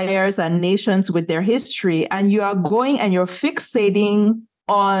 empires and nations with their history, and you are going and you're fixating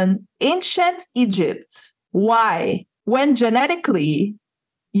on ancient Egypt. Why? When genetically,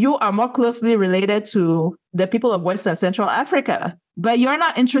 you are more closely related to the people of West and Central Africa, but you're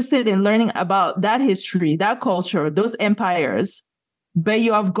not interested in learning about that history, that culture, those empires. But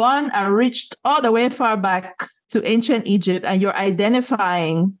you have gone and reached all the way far back to ancient Egypt, and you're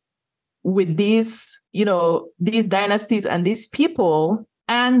identifying with these, these dynasties and these people.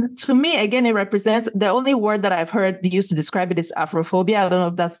 And to me, again, it represents, the only word that I've heard used to describe it is Afrophobia. I don't know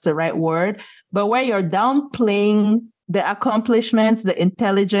if that's the right word, but where you're downplaying the accomplishments, the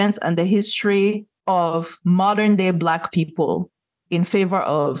intelligence, and the history of modern day Black people in favor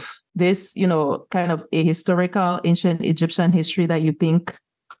of this, kind of a historical ancient Egyptian history that you think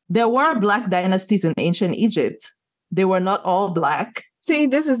there were Black dynasties in ancient Egypt. They were not all Black. See,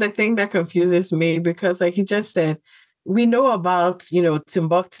 this is the thing that confuses me because, like you just said, we know about,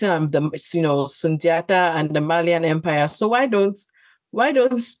 Timbuktu and the, Sundiata and the Malian Empire. So why don't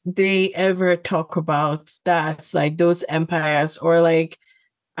they ever talk about that, like those empires? Or like,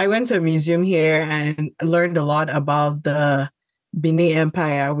 I went to a museum here and learned a lot about the Benin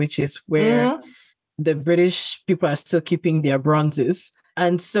Empire, which is where the British people are still keeping their bronzes.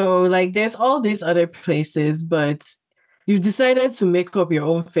 And so, like, there's all these other places, but you've decided to make up your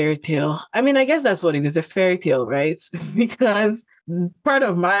own fairy tale. I mean, I guess that's what it is, a fairy tale, right? Because part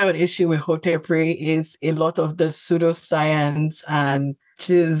of my own issue with Hotepri is a lot of the pseudoscience and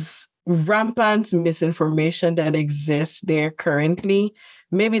just rampant misinformation that exists there currently.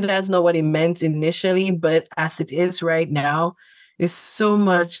 Maybe that's not what it meant initially, but as it is right now, it's so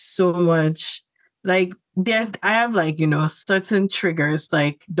much like there. I have certain triggers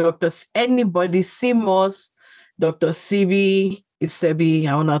like anybody, Simos, Dr. CB Isebi,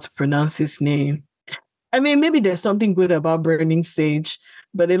 I don't know how to pronounce his name. I mean, maybe there's something good about burning sage,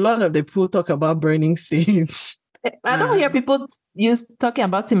 but a lot of the people talk about burning sage. I don't hear people talking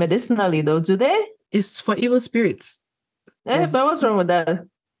about it medicinally, though, do they? It's for evil spirits. But what's wrong with that?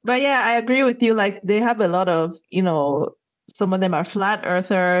 But yeah, I agree with you. Like, they have a lot of, some of them are flat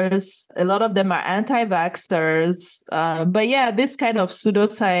earthers. A lot of them are anti-vaxxers. But yeah, this kind of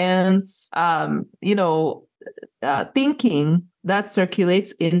pseudoscience, thinking that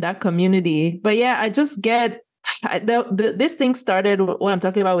circulates in that community. But yeah, I just get this thing started what I'm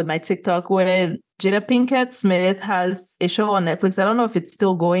talking about with my TikTok, where Jada Pinkett Smith has a show on Netflix. I don't know if it's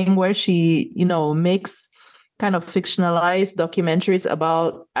still going, where she, makes kind of fictionalized documentaries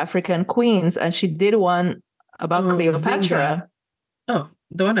about African queens. And she did one about Cleopatra. Zynga. Oh,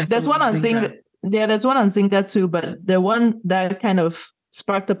 the one I saw. There's one on Zynga. Yeah, there's one on Zynga too, but the one that kind of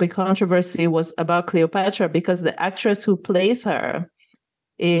sparked up a controversy was about Cleopatra because the actress who plays her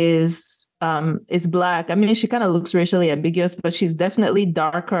is Black. I mean, she kind of looks racially ambiguous, but she's definitely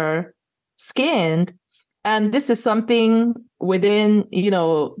darker skinned. And this is something within,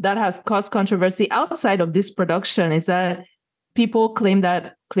 that has caused controversy outside of this production, is that people claim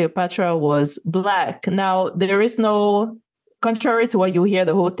that Cleopatra was Black. Now, there is no, contrary to what you hear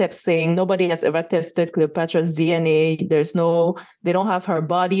the Hotep saying, nobody has ever tested Cleopatra's DNA. They don't have her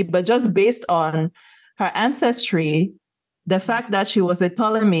body, but just based on her ancestry, the fact that she was a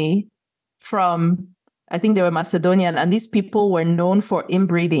Ptolemy from, I think they were Macedonian, and these people were known for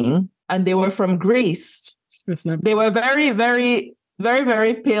inbreeding, and they were from Greece. They were very, very, very,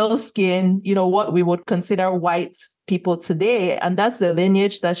 very pale skin, what we would consider white people today. And that's the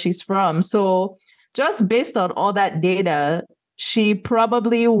lineage that she's from. So just based on all that data, she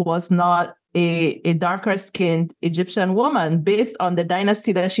probably was not a darker skinned Egyptian woman based on the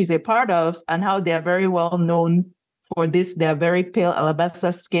dynasty that she's a part of and how they're very well known for this. They're very pale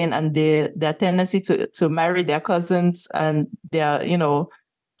alabaster skin, and their tendency to marry their cousins and their,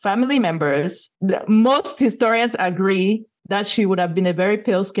 family members. Most historians agree that she would have been a very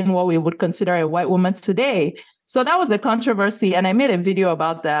pale skin, what we would consider a white woman today. So that was a controversy. And I made a video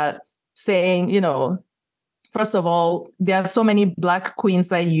about that saying, first of all, there are so many Black queens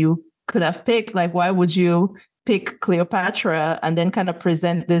that you could have picked. Like, why would you pick Cleopatra and then kind of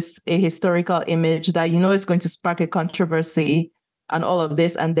present a historical image that is going to spark a controversy and all of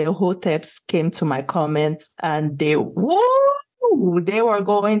this? And the Hoteps came to my comments and they were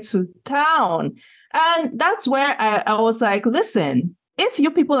going to town. And that's where I was like, listen, if you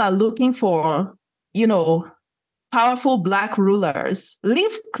people are looking for, powerful Black rulers,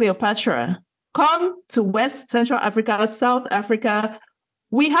 leave Cleopatra, come to West Central Africa, South Africa.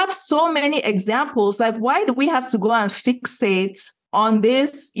 We have so many examples. Like, why do we have to go and fixate on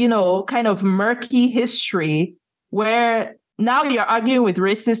this, kind of murky history where now you're arguing with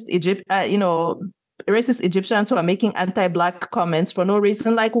racist racist Egyptians who are making anti-Black comments for no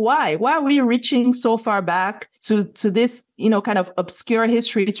reason. Like, why? Why are we reaching so far back to this, kind of obscure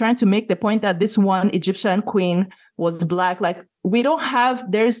history, trying to make the point that this one Egyptian queen was Black? Like,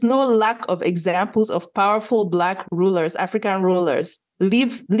 there's no lack of examples of powerful Black rulers, African rulers.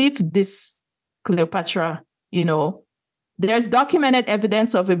 Leave this Cleopatra, There's documented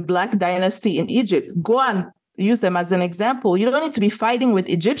evidence of a Black dynasty in Egypt. Go and use them as an example. You don't need to be fighting with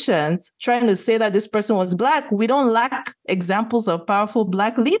Egyptians trying to say that this person was Black. We don't lack examples of powerful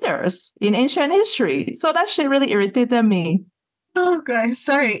Black leaders in ancient history. So that shit really irritated me. Oh, guys,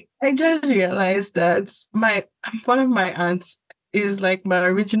 sorry. I just realized that one of my aunts is like my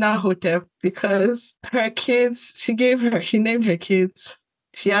original Hotep because her kids, she named her kids.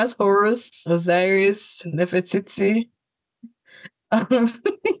 She has Horus, Osiris, Nefertiti. I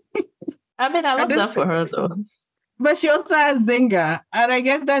love that for her, though. But she also has Zinga. And I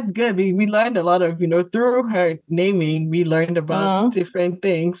get that good. We learned a lot of, through her naming, we learned about different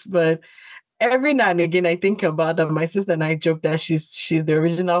things. But every now and again, I think about that. My sister and I joke that she's the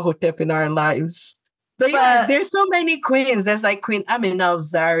original Hotep in our lives. But yeah, there's so many queens. There's like Queen Amina of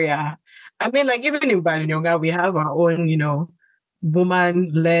Zaria. Like even in Balinyonga, we have our own,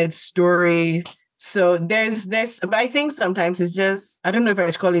 woman-led story. So there's, but I think sometimes it's just, I don't know if I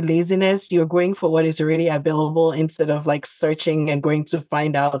should call it laziness. You're going for what is already available instead of like searching and going to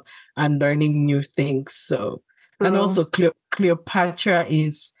find out and learning new things. So, and also Cleopatra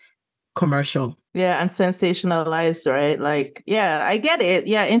is commercial. Yeah, and sensationalized, right? Like, yeah, I get it.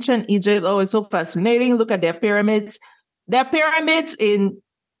 Yeah, ancient Egypt, it's so fascinating. Look at their pyramids. Their pyramids in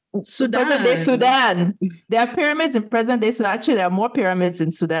present-day Sudan. There are pyramids in present-day Sudan. Actually, there are more pyramids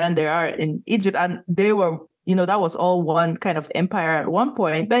in Sudan than there are in Egypt. And they were, that was all one kind of empire at one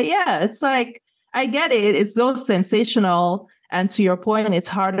point. But yeah, it's like, I get it. It's so sensational. And to your point, it's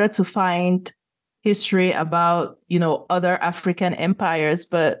harder to find history about, other African empires.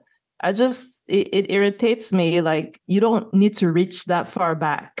 But it irritates me. Like, you don't need to reach that far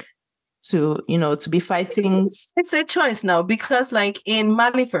back to be fighting. It's a choice now because like in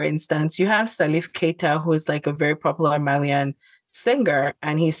Mali, for instance, you have Salif Keita, who is like a very popular Malian singer,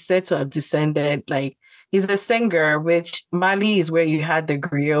 and he's said to have descended, like he's a singer, which Mali is where you had the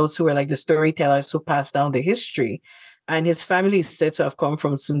griots who were like the storytellers who passed down the history. And his family is said to have come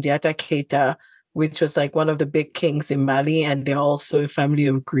from Sundiata Keita, which was like one of the big kings in Mali, and they're also a family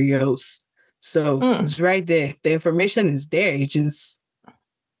of griots. So it's right there. The information is there. You just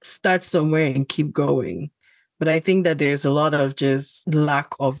start somewhere and keep going. But I think that there's a lot of just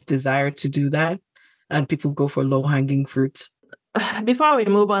lack of desire to do that, and people go for low-hanging fruit. Before we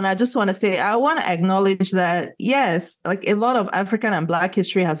move on, I just want to say, I want to acknowledge that, yes, like a lot of African and Black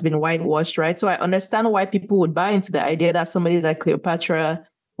history has been whitewashed, right? So I understand why people would buy into the idea that somebody like Cleopatra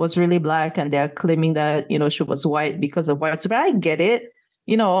was really Black and they're claiming that, she was white because of white. But I get it.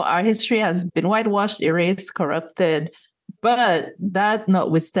 Our history has been whitewashed, erased, corrupted. But that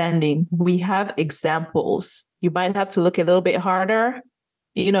notwithstanding, we have examples. You might have to look a little bit harder,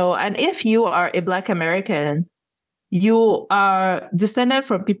 and if you are a Black American, you are descended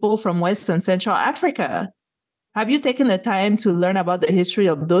from people from West and Central Africa. Have you taken the time to learn about the history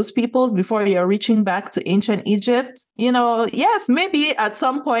of those peoples before you're reaching back to ancient Egypt? Yes, maybe at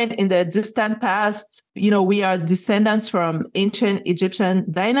some point in the distant past, we are descendants from ancient Egyptian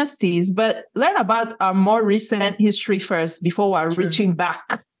dynasties, but learn about our more recent history first before we're reaching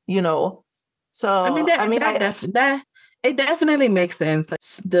back, So, it definitely makes sense. Like,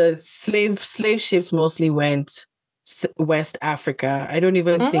 the slave ships mostly went West Africa. I don't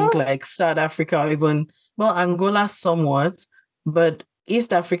even think like South Africa or even, well, Angola somewhat, but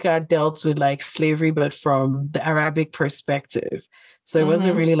East Africa dealt with like slavery, but from the Arabic perspective. So it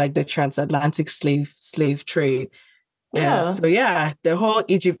wasn't really like the transatlantic slave trade. Yeah. And so yeah, the whole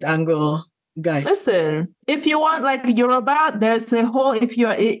Egypt angle, guy. Listen, if you want like Yoruba, there's a whole,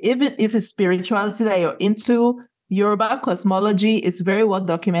 even if it's spirituality that you're into, Yoruba cosmology is very well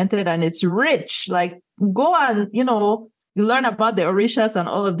documented and it's rich. Like, go and, you learn about the Orishas and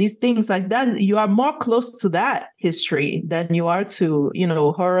all of these things like that. You are more close to that history than you are to,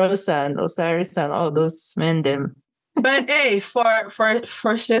 Horus and Osiris and all those men. Them. But hey, for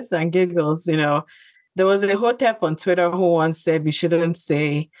shits and giggles, there was a hotep on Twitter who once said we shouldn't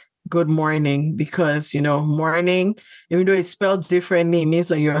say good morning because, morning, even though it's spelled differently, it means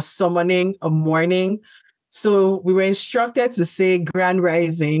like you're summoning a morning. So we were instructed to say grand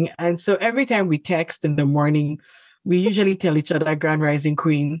rising. And so every time we text in the morning, we usually tell each other grand rising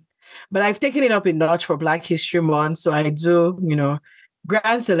queen. But I've taken it up a notch for Black History Month. So I do,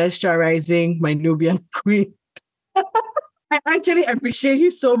 grand celestial rising, my Nubian queen. I actually appreciate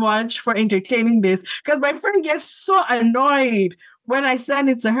you so much for entertaining this because my friend gets so annoyed when I send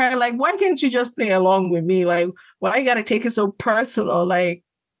it to her. Like, why can't you just play along with me? Like, why you gotta take it so personal? Like,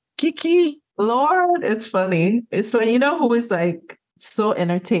 Kiki. Lord, it's funny. It's funny. You know who is like so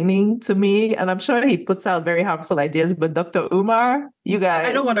entertaining to me? And I'm sure he puts out very harmful ideas, but Dr. Umar, you guys.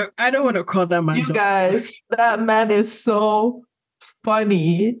 I don't wanna call that man. You guys, that man is so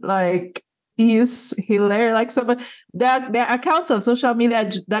funny. Like he's hilarious. Like some there are accounts on social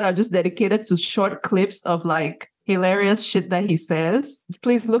media that are just dedicated to short clips of like hilarious shit that he says.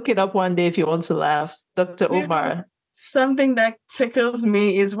 Please look it up one day if you want to laugh. Dr. Umar. Something that tickles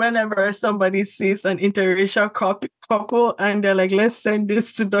me is whenever somebody sees an interracial couple and they're like, let's send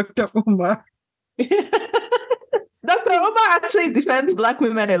this to Dr. Umar. Dr. Umar actually defends Black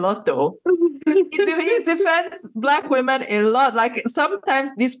women a lot, though. He defends Black women a lot. Like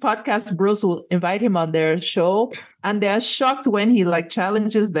sometimes these podcast bros will invite him on their show and they're shocked when he like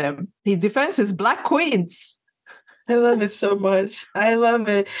challenges them. He defends his Black queens. I love it so much. I love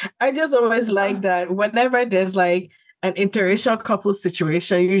it. I just always like that whenever there's like an interracial couple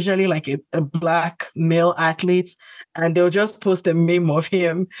situation, usually like a Black male athlete, and they'll just post a meme of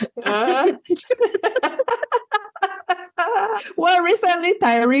him. Well, recently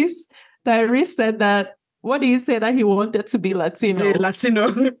Tyrese said that, what did he say, that he wanted to be Latino?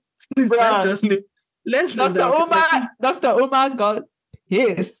 Latino. Let's Dr. Umar got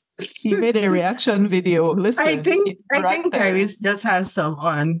his. He made a reaction video. Listen, I think Tyrese just has some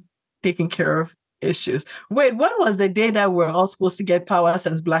on taking care of issues. Wait, when was the day that we're all supposed to get powers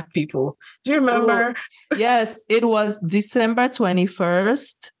as Black people? Do you remember? Oh, yes, it was December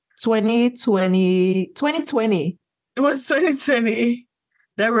 21st, 2020. It was 2020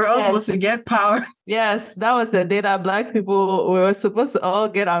 that we're all supposed to get power. Yes, that was the day that Black people were supposed to all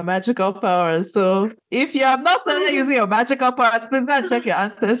get our magical powers. So if you have not started using your magical powers, please go and check your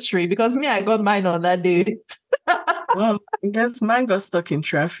ancestry, because me, I got mine on that day. Well, I guess mine got stuck in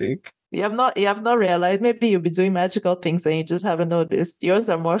traffic. You have not realized. Maybe you'll be doing magical things and you just haven't noticed. Yours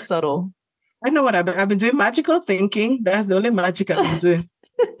are more subtle. I know what I've been doing. Magical thinking. That's the only magic I've been doing.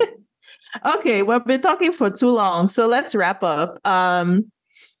 Okay, we've been talking for too long, so let's wrap up.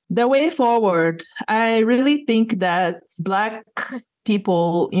 The way forward, I really think that Black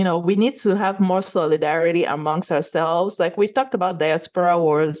people, we need to have more solidarity amongst ourselves. Like we've talked about diaspora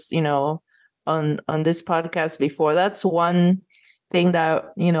wars, on this podcast before. That's one thing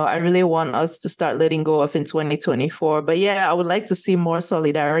that, I really want us to start letting go of in 2024. But yeah, I would like to see more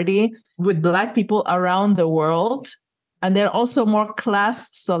solidarity with Black people around the world. And then also more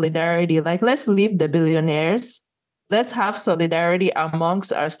class solidarity. Like, let's leave the billionaires. Let's have solidarity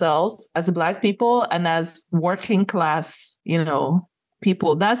amongst ourselves as Black people and as working class,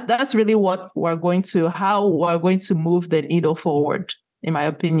 people. That's really how we're going to move the needle forward, in my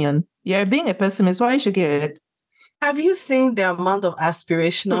opinion. Yeah, being a pessimist, why you should get it? Have you seen the amount of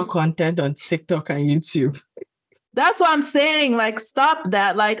aspirational content on TikTok and YouTube? That's what I'm saying. Like, stop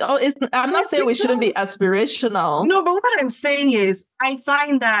that. Like, I'm not saying we shouldn't be aspirational. No, but what I'm saying is, I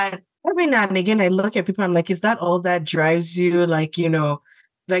find that every now and again, I look at people, I'm like, is that all that drives you? Like,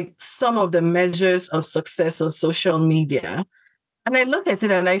 like some of the measures of success on social media. And I look at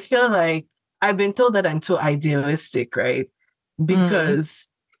it and I feel like I've been told that I'm too idealistic, right? Because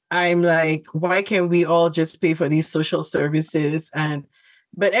I'm like, why can't we all just pay for these social services?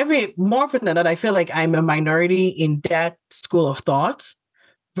 But more often than not, I feel like I'm a minority in that school of thought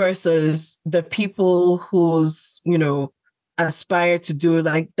versus the people who's, aspire to do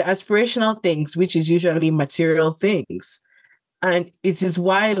like the aspirational things, which is usually material things. And it is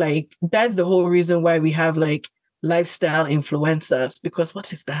why, like, that's the whole reason why we have like lifestyle influencers, because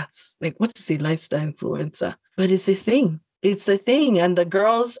what is that? Like, what is a lifestyle influencer? But it's a thing. It's a thing. And the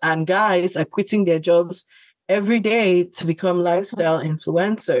girls and guys are quitting their jobs every day to become lifestyle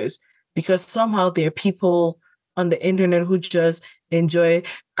influencers because somehow there are people on the internet who just enjoy,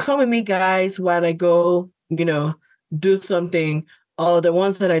 come with me guys while I go, do something. Or the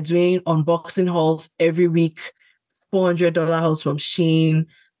ones that are doing unboxing hauls every week, $400 hauls from Shein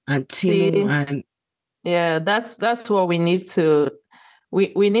and Temu. And yeah, that's what we need to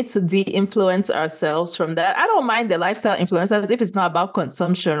we need to de-influence ourselves from that. I don't mind the lifestyle influencers if it's not about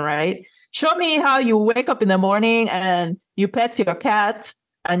consumption, right? Show me how you wake up in the morning and you pet your cat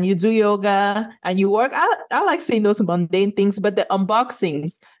and you do yoga and you work. I like seeing those mundane things, but the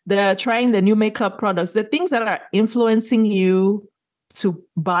unboxings, the trying the new makeup products, the things that are influencing you to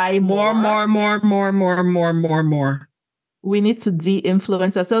buy more. We need to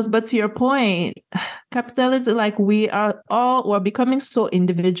de-influence ourselves. But to your point, capitalism, like we're becoming so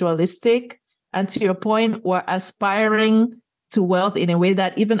individualistic And to your point, we're aspiring to wealth in a way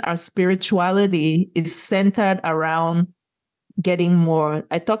that even our spirituality is centered around getting more.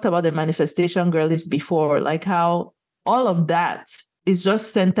 I talked about the manifestation girlies before, like how all of that is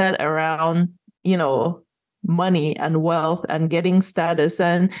just centered around, money and wealth and getting status.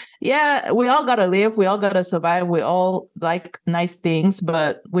 And yeah, we all got to live. We all got to survive. We all like nice things,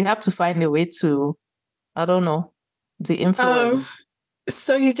 but we have to find a way to, I don't know, the influence.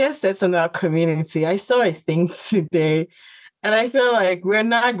 So you just said something about community. I saw a thing today, and I feel like we're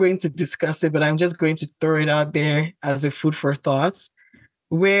not going to discuss it, but I'm just going to throw it out there as a food for thought,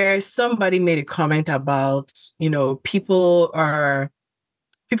 where somebody made a comment about, people are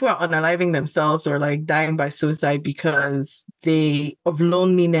unaliving themselves or like dying by suicide because of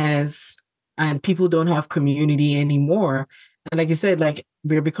loneliness, and people don't have community anymore. And like you said, like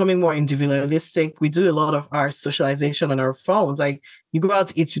we're becoming more individualistic. We do a lot of our socialization on our phones. Like you go out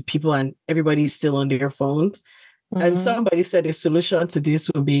to eat with people and everybody's still on their phones. Mm-hmm. And somebody said a solution to this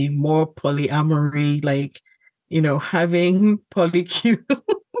would be more polyamory, like, having polycule.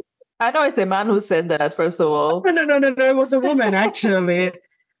 I know it's a man who said that, first of all. No. It was a woman, actually.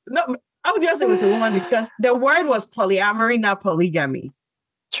 No, obviously it was a woman because the word was polyamory, not polygamy.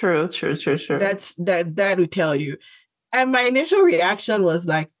 True. That would tell you. And my initial reaction was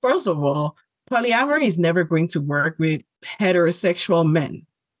like, first of all, polyamory is never going to work with heterosexual men.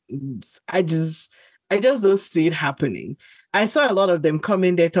 I just don't see it happening. I saw a lot of them come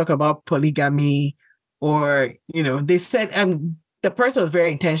in there, talk about polygamy, or, they said, and the person was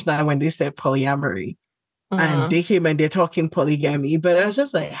very intentional when they said polyamory. And they came and they're talking polygamy. But I was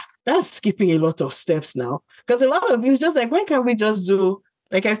just like, that's skipping a lot of steps now. Because a lot of you is just like, why can't we just do,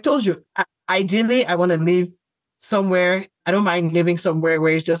 like I've told you, ideally, I want to live somewhere. I don't mind living somewhere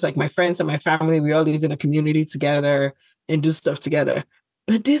where it's just like my friends and my family, we all live in a community together and do stuff together.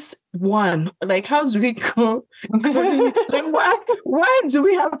 But this one, like, how do we go? Like, why do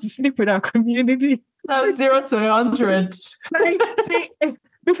we have to sleep in our community? That was 0 to 100.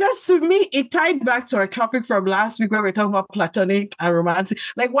 Because to me, it tied back to our topic from last week where we were talking about platonic and romantic.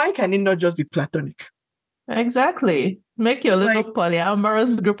 Like, why can it not just be platonic? Exactly. Make your little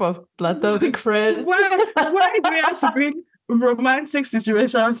polyamorous group of platonic friends. Why do we have to bring romantic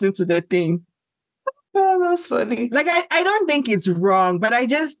situations into the thing? Oh, that's funny. Like, I don't think it's wrong, but I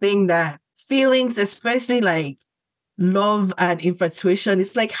just think that feelings, especially like love and infatuation,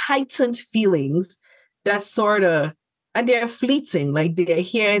 it's like heightened feelings that sort of, and they're fleeting, like they're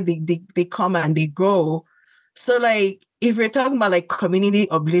here, they come and they go. So like, if we're talking about like community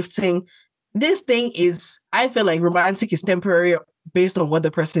uplifting, this thing is, I feel like romantic is temporary based on what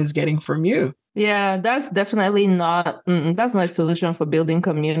the person is getting from you. Yeah, that's definitely not, that's not a solution for building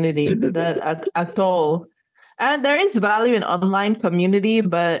community at all. And there is value in online community,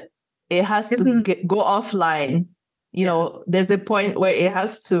 but it has to go offline. There's a point where it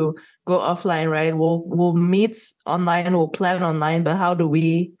has to go offline, right? We'll meet online, we'll plan online, but how do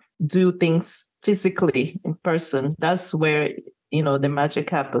we do things physically in person? That's where, the magic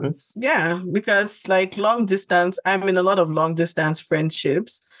happens. Yeah, because like long distance, I'm in a lot of long distance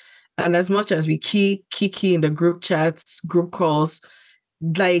friendships. And as much as we kiki in the group chats, group calls,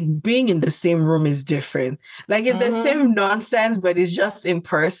 like being in the same room is different. Like it's the same nonsense, but it's just in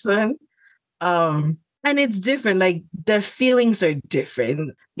person. And it's different. Like the feelings are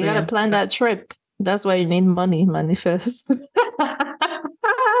different. You gotta plan that trip. That's why you need money, manifest.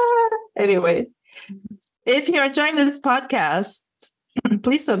 Anyway, if you're enjoying this podcast,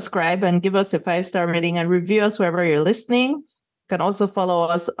 please subscribe and give us a 5-star rating and review us wherever you're listening. You can also follow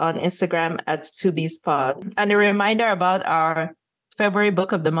us on Instagram at 2bspod. And a reminder about our February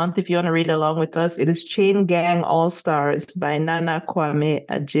book of the month, if you want to read along with us, it is Chain Gang All-Stars by Nana Kwame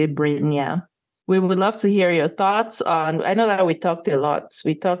Adjei-Brenyah. We would love to hear your thoughts on, I know that we talked a lot.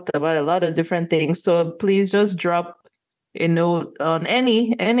 We talked about a lot of different things. So please just drop a note on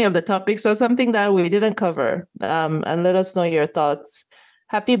any of the topics or something that we didn't cover, and let us know your thoughts.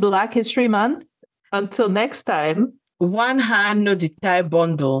 Happy Black History Month. Until next time. One hand no the tie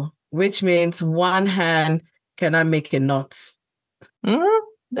bundle, which means one hand cannot make a knot.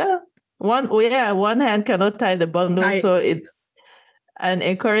 Yeah. One hand cannot tie the bundle. So it's an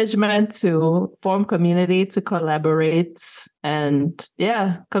encouragement to form community, to collaborate, and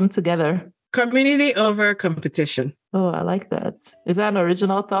come together. Community over competition. Oh, I like that. Is that an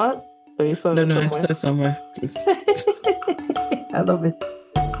original thought? Or you saw No, I saw somewhere. I love it.